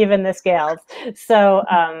just to even the scales. So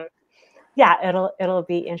yeah, it'll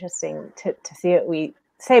be interesting to see what we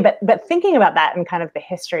say. But thinking about that and kind of the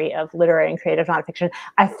history of literary and creative nonfiction,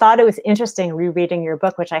 I thought it was interesting rereading your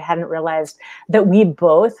book, which I hadn't realized that we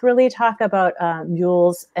both really talk about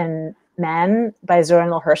Mules and Men by Zora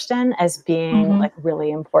Neale Hurston as being like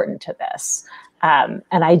really important to this. And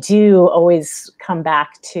I do always come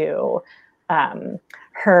back to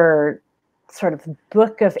her sort of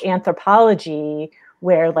book of anthropology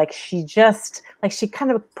where like she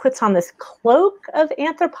kind of puts on this cloak of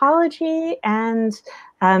anthropology and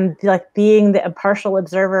like being the impartial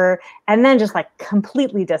observer, and then just like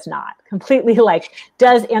completely does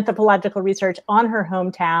anthropological research on her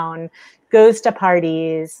hometown, goes to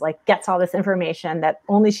parties, like gets all this information that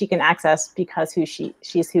only she can access because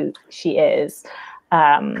she's who she is.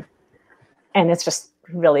 And it's just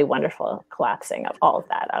really wonderful collapsing of all of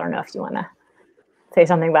that. I don't know if you want to say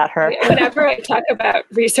something about her. Whenever I talk about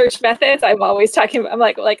research methods, I'm always talking about, I'm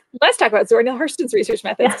like, let's talk about Zora Neale Hurston's research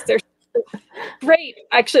methods. Yeah. They're great,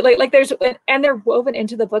 actually, like there's, and they're woven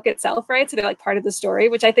into the book itself, right? So they're like part of the story,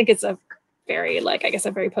 which I think is a very, like, I guess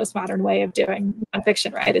a very postmodern way of doing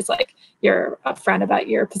nonfiction, right? Is like you're upfront about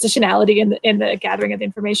your positionality in the gathering of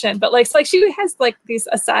information. But like, so like she has like these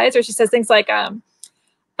asides where she says things like,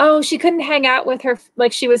 oh, she couldn't hang out with her,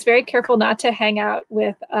 like she was very careful not to hang out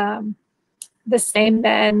with the same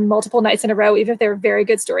men multiple nights in a row, even if they were very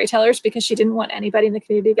good storytellers, because she didn't want anybody in the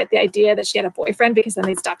community to get the idea that she had a boyfriend, because then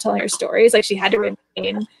they'd stop telling her stories. Like she had to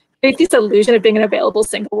remain, create this illusion of being an available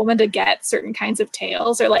single woman to get certain kinds of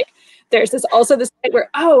tales. Or like there's this also this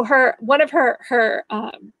where, oh, one of her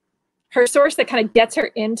source that kind of gets her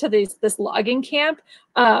into this logging camp,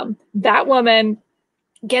 that woman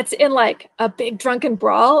gets in like a big drunken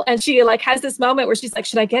brawl, and she like has this moment where she's like,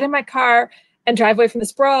 should I get in my car and drive away from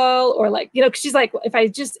this brawl? Or like, you know, 'cause she's like, if I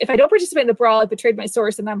don't participate in the brawl, I betrayed my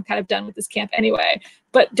source and I'm kind of done with this camp anyway.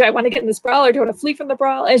 But do I want to get in this brawl or do I want to flee from the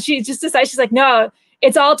brawl? And she just decides, she's like, no,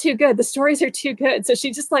 it's all too good. The stories are too good. So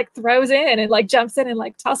she just like throws in and like jumps in and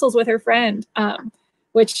like tussles with her friend,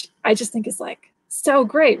 which I just think is like so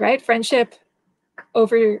great, right? Friendship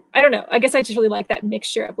over, I don't know. I guess I just really like that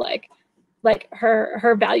mixture of like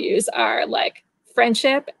her values are like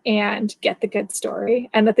friendship and get the good story,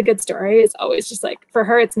 and that the good story is always just like, for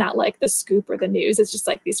her, it's not like the scoop or the news, it's just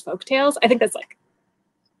like these folk tales. I think that's like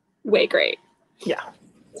way great. Yeah,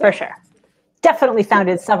 for sure. Definitely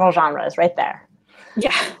founded several genres right there.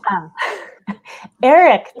 Yeah.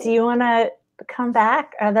 Eric, do you want to come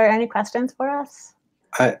back? Are there any questions for us?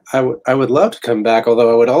 I would love to come back,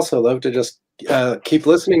 although I would also love to just keep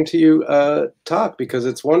listening to you talk, because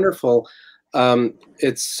it's wonderful.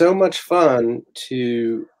 It's so much fun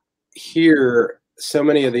to hear so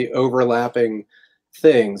many of the overlapping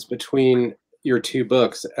things between your two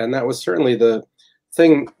books, and that was certainly the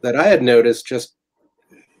thing that I had noticed just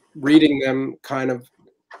reading them kind of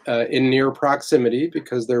in near proximity,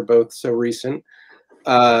 because they're both so recent,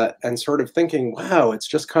 and sort of thinking, wow, it's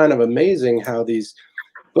just kind of amazing how these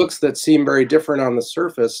books that seem very different on the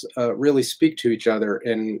surface really speak to each other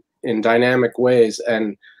in dynamic ways.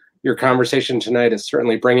 And your conversation tonight is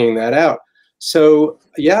certainly bringing that out. So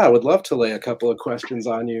yeah, I would love to lay a couple of questions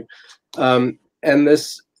on you. And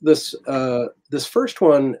this first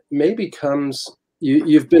one maybe comes,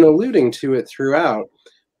 you've been alluding to it throughout,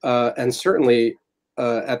 and certainly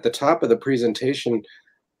at the top of the presentation,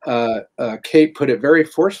 Kate put it very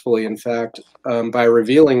forcefully, in fact, by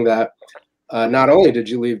revealing that not only did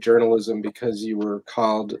you leave journalism because you were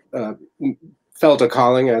felt a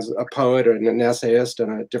calling as a poet and an essayist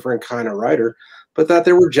and a different kind of writer, but that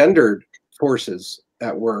there were gendered forces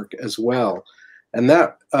at work as well. And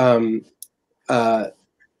that,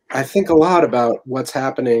 I think a lot about what's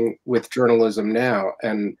happening with journalism now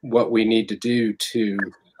and what we need to do to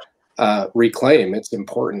reclaim its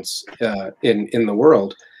importance in the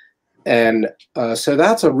world. And so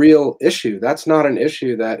that's a real issue. That's not an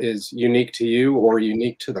issue that is unique to you or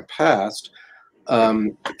unique to the past.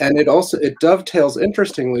 And it dovetails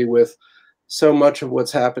interestingly with so much of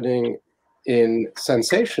what's happening in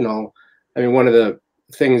Sensational. I mean, one of the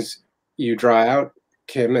things you draw out,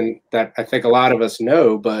 Kim, and that I think a lot of us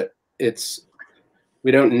know, but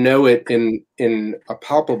we don't know it in a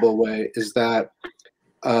palpable way, is that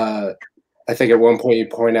I think at one point you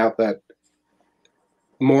point out that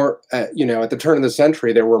more, at the turn of the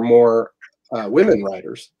century, there were more women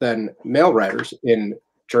writers than male writers in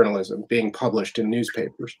journalism being published in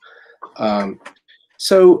newspapers.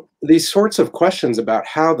 So these sorts of questions about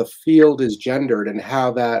how the field is gendered and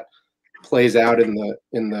how that plays out in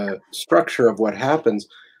the structure of what happens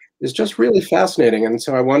is just really fascinating. And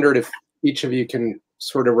so I wondered if each of you can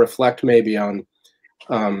sort of reflect maybe on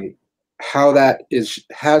how that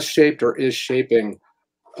has shaped or is shaping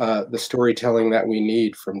the storytelling that we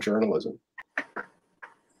need from journalism.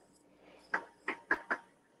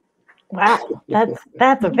 Wow,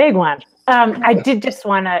 that's a big one. I did just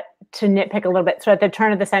want to nitpick a little bit. So at the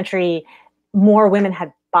turn of the century, more women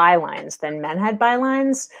had bylines than men had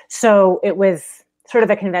bylines. So it was sort of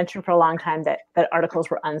a convention for a long time that articles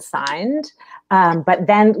were unsigned. But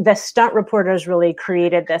then the stunt reporters really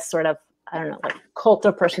created this sort of, I don't know, like cult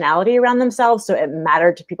of personality around themselves. So it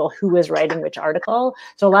mattered to people who was writing which article.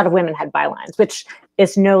 So a lot of women had bylines, which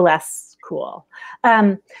is no less cool.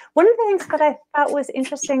 One of the things that I thought was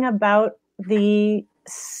interesting about these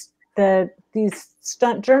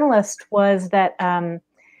stunt journalists was that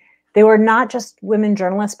they were not just women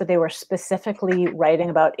journalists, but they were specifically writing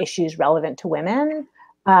about issues relevant to women.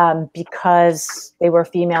 Because they were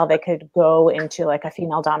female, they could go into like a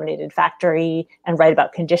female-dominated factory and write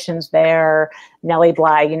about conditions there. Nellie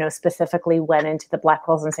Bly, specifically went into the Black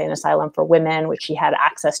Girls Insane Asylum for Women, which she had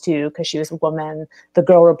access to because she was a woman. The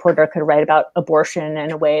Girl Reporter could write about abortion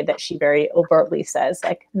in a way that she very overtly says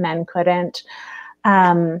like men couldn't.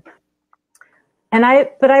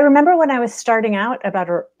 But I remember when I was starting out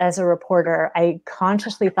as a reporter, I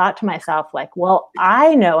consciously thought to myself, like, well,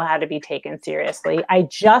 I know how to be taken seriously. I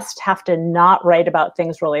just have to not write about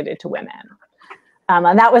things related to women.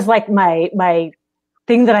 And that was like my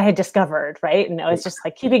thing that I had discovered, right? And I was just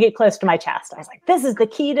like keeping it close to my chest. I was like, this is the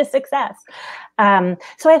key to success.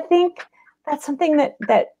 So I think that's something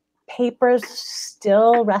that papers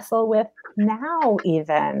still wrestle with now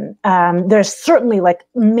even. There's certainly like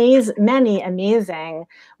many amazing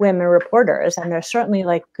women reporters, and there's certainly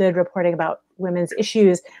like good reporting about women's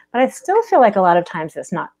issues, but I still feel like a lot of times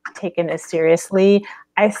it's not taken as seriously.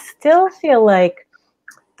 I still feel like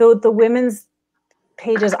the women's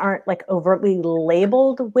pages aren't like overtly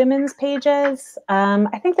labeled women's pages.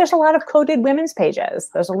 I think there's a lot of coded women's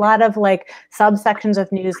pages. There's a lot of like subsections of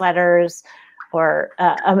newsletters or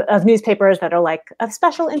of newspapers that are like of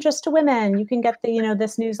special interest to women. You can get the,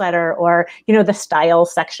 this newsletter, or, the style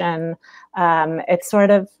section. It's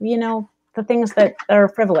sort of, the things that are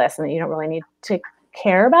frivolous and that you don't really need to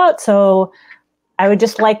care about. So I would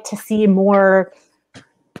just like to see more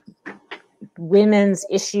women's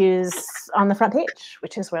issues on the front page,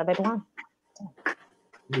 which is where they belong.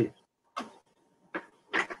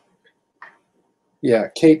 Yeah,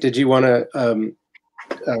 Kate, did you want to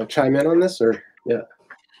chime in on this, or yeah?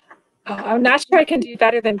 Oh, I'm not sure I can do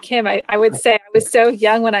better than Kim. I would say I was so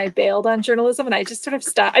young when I bailed on journalism, and I just sort of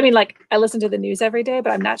stopped. I mean, like I listen to the news every day,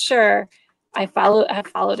 but I'm not sure I have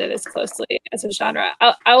followed it as closely as a genre.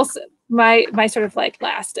 I also my sort of like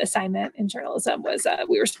last assignment in journalism was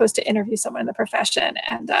we were supposed to interview someone in the profession,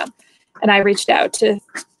 and I reached out to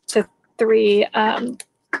three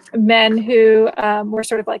men who were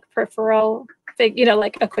sort of like peripheral,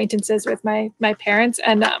 like acquaintances with my parents,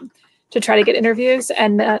 and to try to get interviews,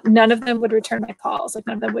 and none of them would return my calls. Like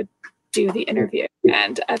none of them would do the interview,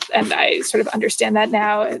 and I sort of understand that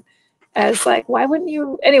now as like, why wouldn't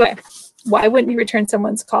you return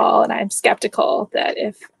someone's call? And I'm skeptical that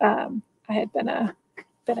if I had been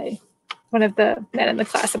one of the men in the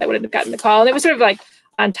class, that I wouldn't have gotten the call. And it was sort of like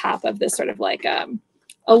on top of this sort of like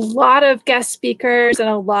a lot of guest speakers and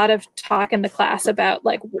a lot of talk in the class about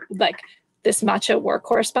like this macho war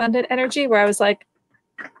correspondent energy, where I was like,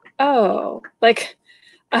 oh, they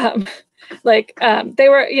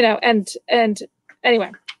were, and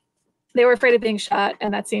anyway, they were afraid of being shot,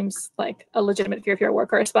 and that seems like a legitimate fear if you're a war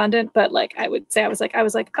correspondent. But like, I would say, I was like,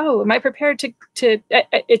 oh, am I prepared to?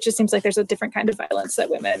 It just seems like there's a different kind of violence that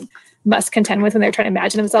women must contend with when they're trying to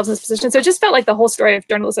imagine themselves in this position. So it just felt like the whole story of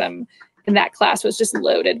journalism in that class was just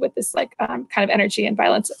loaded with this like kind of energy and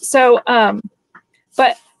violence. So,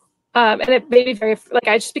 and it made me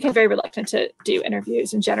I just became very reluctant to do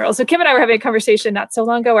interviews in general. So Kim and I were having a conversation not so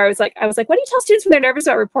long ago where I was like, what do you tell students when they're nervous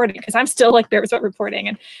about reporting? Because I'm still like nervous about reporting.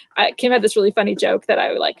 And Kim had this really funny joke that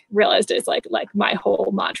I like realized is like my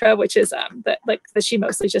whole mantra, which is that she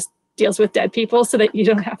mostly just deals with dead people so that you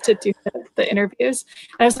don't have to do the interviews.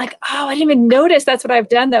 And I was like, oh, I didn't even notice that's what I've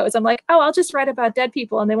done though. Is I'm like, oh, I'll just write about dead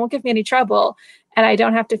people and they won't give me any trouble. And I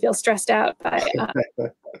don't have to feel stressed out by,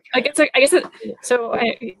 I guess it's sort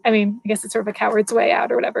of a coward's way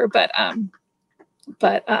out or whatever. But I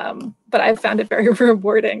found it very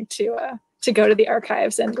rewarding to go to the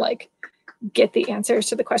archives and like get the answers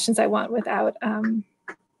to the questions I want without having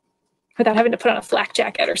to put on a flak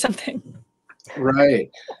jacket or something.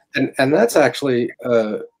 Right, and that's actually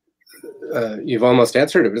you've almost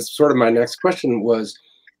answered it. It's sort of my next question was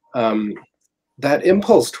that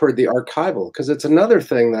impulse toward the archival, because it's another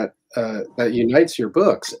thing that that unites your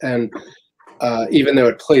books, and even though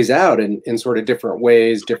it plays out in sort of different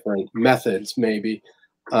ways, different methods, maybe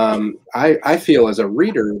I feel as a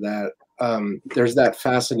reader that there's that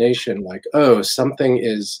fascination, like, oh, something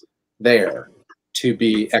is there to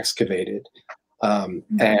be excavated,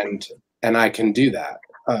 and I can do that.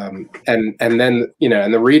 And then,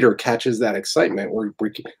 and the reader catches that excitement where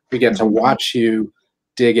we get to watch you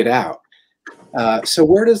dig it out. So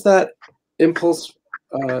where does that impulse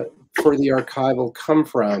for the archival come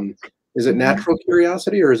from? Is it natural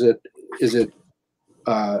curiosity, or is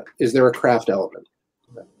there a craft element?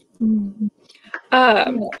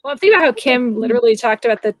 Well, I'm thinking about how Kim literally talked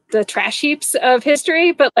about the trash heaps of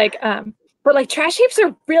history, but trash heaps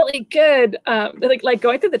are really good. Like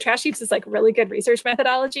going through the trash heaps is like really good research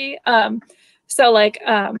methodology.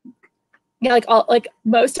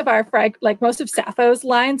 Most of Sappho's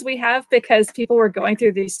lines we have because people were going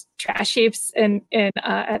through these trash heaps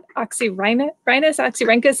at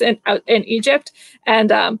Oxyrhynchus in Egypt,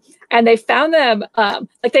 and they found them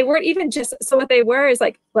they weren't even just, so what they were is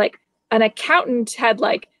like an accountant had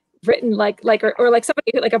written or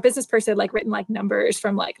somebody like a business person had written numbers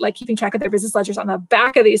from keeping track of their business ledgers on the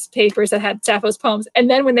back of these papers that had Sappho's poems,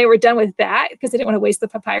 and then when they were done with that, because they didn't want to waste the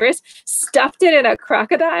papyrus, stuffed it in a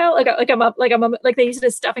crocodile, like they used it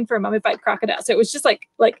as stuffing for a mummified crocodile. So it was just like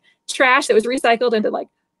trash that was recycled into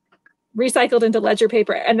ledger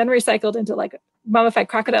paper and then recycled into mummified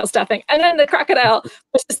crocodile stuffing, and then the crocodile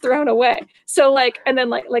was just thrown away. So and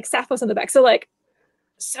then Sappho's on the back.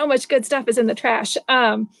 So much good stuff is in the trash.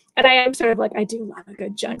 And I am sort of I do love a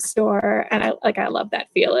good junk store. And I love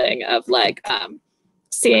that feeling of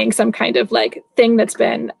seeing some kind of thing that's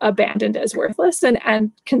been abandoned as worthless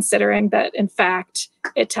and considering that in fact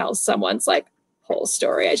it tells someone's whole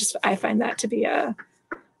story. I find that to be a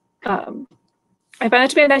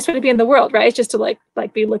nice way to be in the world, right? Just to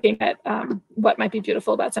be looking at what might be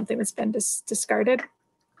beautiful about something that's been discarded.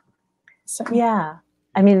 So yeah,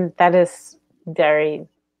 I mean, that is very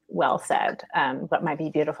well said. What might be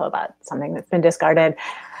beautiful about something that's been discarded.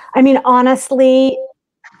 I mean, honestly,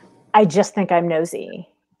 I just think I'm nosy,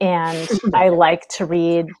 and I like to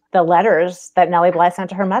read the letters that Nellie Bly sent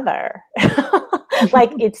to her mother.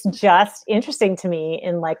 It's just interesting to me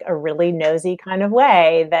in a really nosy kind of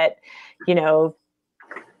way that,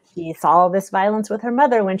 she saw this violence with her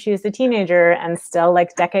mother when she was a teenager, and still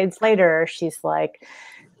decades later, she's like,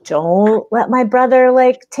 don't let my brother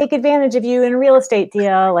take advantage of you in a real estate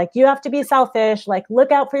deal. You have to be selfish,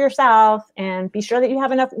 look out for yourself and be sure that you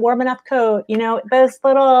have enough warm enough coat. Those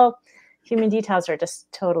little human details are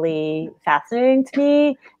just totally fascinating to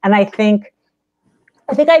me. And I think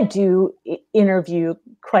I do interview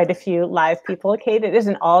quite a few live people. Kate, it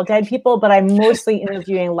isn't all dead people, but I'm mostly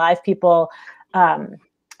interviewing live people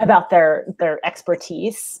about their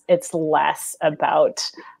expertise. It's less about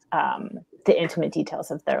the intimate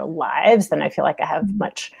details of their lives, then I feel like I have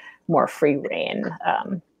much more free reign.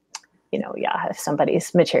 If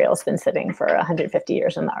somebody's material has been sitting for 150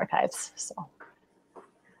 years in the archives. So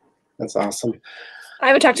that's awesome. I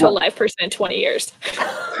haven't talked to a live person in 20 years.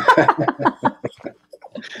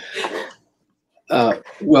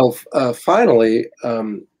 Finally,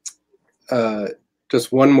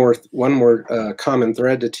 just one more common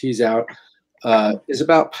thread to tease out is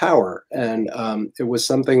about power, and it was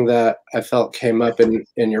something that I felt came up in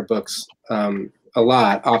your books a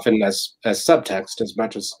lot, often as subtext as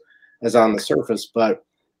much as on the surface, but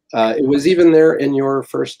it was even there in your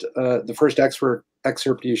the first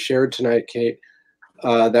excerpt you shared tonight, Kate,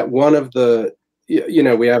 that one of the,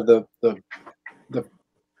 we have the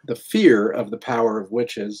fear of the power of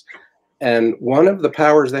witches, and one of the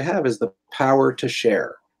powers they have is the power to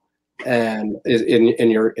share, and in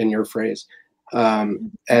your phrase,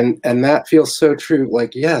 and that feels so true.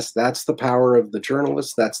 Like, yes, that's the power of the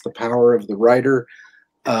journalist, that's the power of the writer.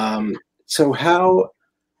 So how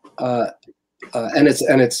and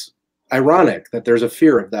it's ironic that there's a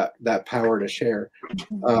fear of that power to share.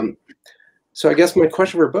 So I guess my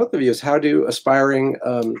question for both of you is, how do aspiring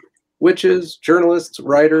witches, journalists,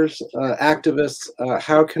 writers, activists,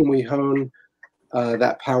 how can we hone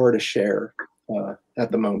that power to share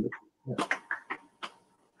at the moment? Yeah.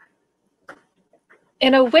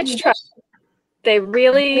 In a witch trial, they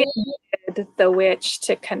really needed the witch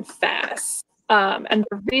to confess. And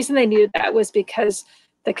the reason they needed that was because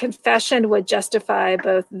the confession would justify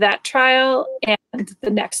both that trial and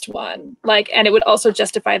the next one. And it would also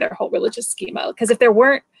justify their whole religious schema. Because if there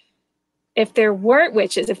weren't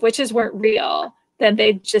witches, if witches weren't real, then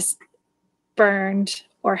they just burned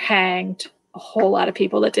or hanged a whole lot of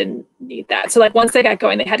people that didn't need that. So once they got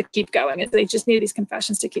going, they had to keep going, and they just needed these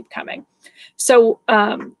confessions to keep coming. So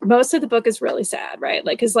most of the book is really sad, right?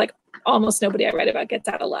 Because almost nobody I write about gets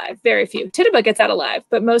out alive. Very few. Tituba gets out alive,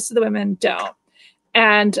 but most of the women don't.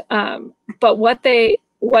 And but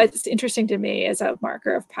what's interesting to me as a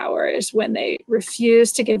marker of power is when they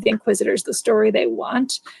refuse to give the inquisitors the story they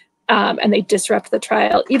want, and they disrupt the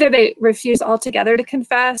trial. Either they refuse altogether to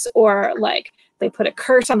confess, or they put a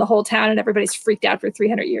curse on the whole town and everybody's freaked out for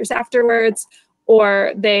 300 years afterwards,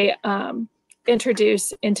 or they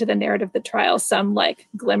introduce into the narrative of the trial some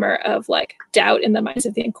glimmer of doubt in the minds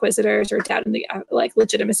of the inquisitors, or doubt in the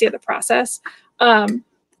legitimacy of the process.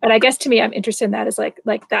 And I guess to me, I'm interested in that as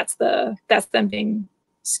that's them being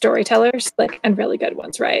storytellers, and really good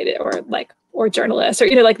ones, right? Or journalists, or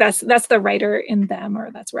that's the writer in them, or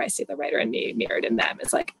that's where I see the writer in me mirrored in them.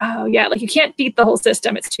 It's oh yeah, you can't beat the whole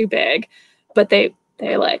system, it's too big, but they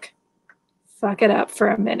fuck it up for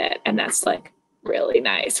a minute, and that's really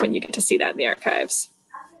nice when you get to see that in the archives.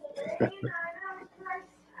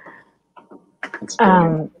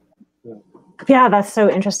 Yeah, that's so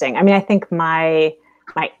interesting. I mean, I think my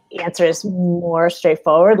answer is more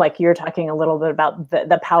straightforward. You're talking a little bit about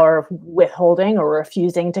the power of withholding, or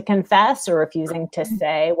refusing to confess, or refusing to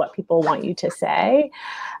say what people want you to say.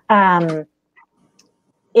 And,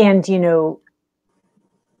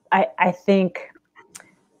 I think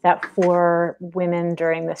that for women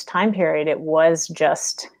during this time period, it was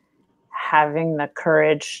just having the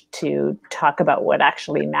courage to talk about what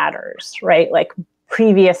actually matters, right?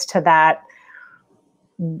 Previous to that,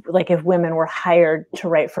 if women were hired to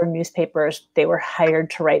write for newspapers, they were hired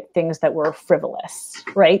to write things that were frivolous,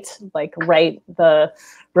 right? Write the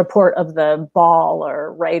report of the ball,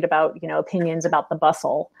 or write about, opinions about the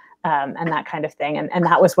bustle, and that kind of thing. And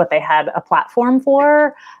that was what they had a platform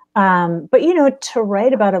for. But, to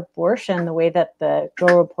write about abortion the way that the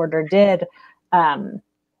girl reporter did,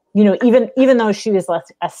 even though she was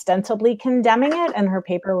ostensibly condemning it, and her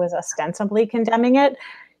paper was ostensibly condemning it,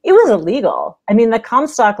 it was illegal. I mean, the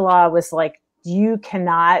Comstock law was you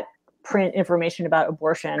cannot print information about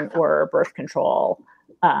abortion or birth control.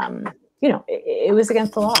 It was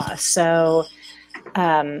against the law. So,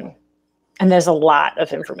 and there's a lot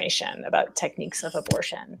of information about techniques of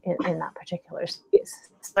abortion in that particular space.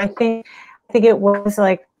 So I think it was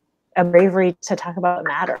a bravery to talk about what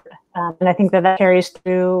mattered. And I think that carries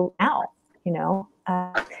through now,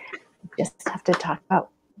 just have to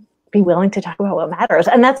be willing to talk about what matters.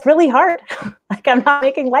 And that's really hard. I'm not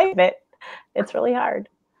making light of it. It's really hard.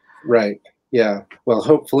 Right. Yeah. Well,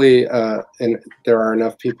 hopefully, and there are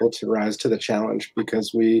enough people to rise to the challenge,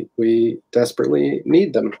 because we desperately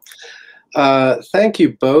need them. Thank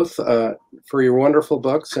you both for your wonderful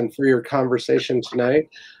books and for your conversation tonight.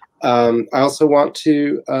 I also want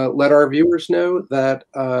to let our viewers know that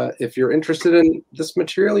if you're interested in this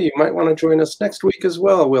material, you might want to join us next week as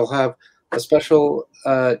well. We'll have a special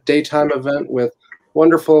daytime event with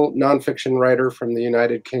wonderful nonfiction writer from the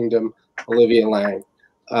United Kingdom, Olivia Lang.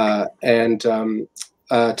 To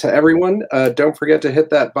everyone, don't forget to hit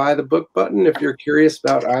that buy the book button if you're curious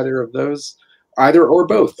about either of those, either or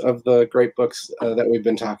both of the great books that we've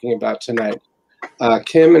been talking about tonight.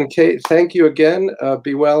 Kim and Kate, thank you again.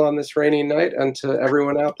 Be well on this rainy night, and to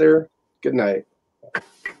everyone out there, good night.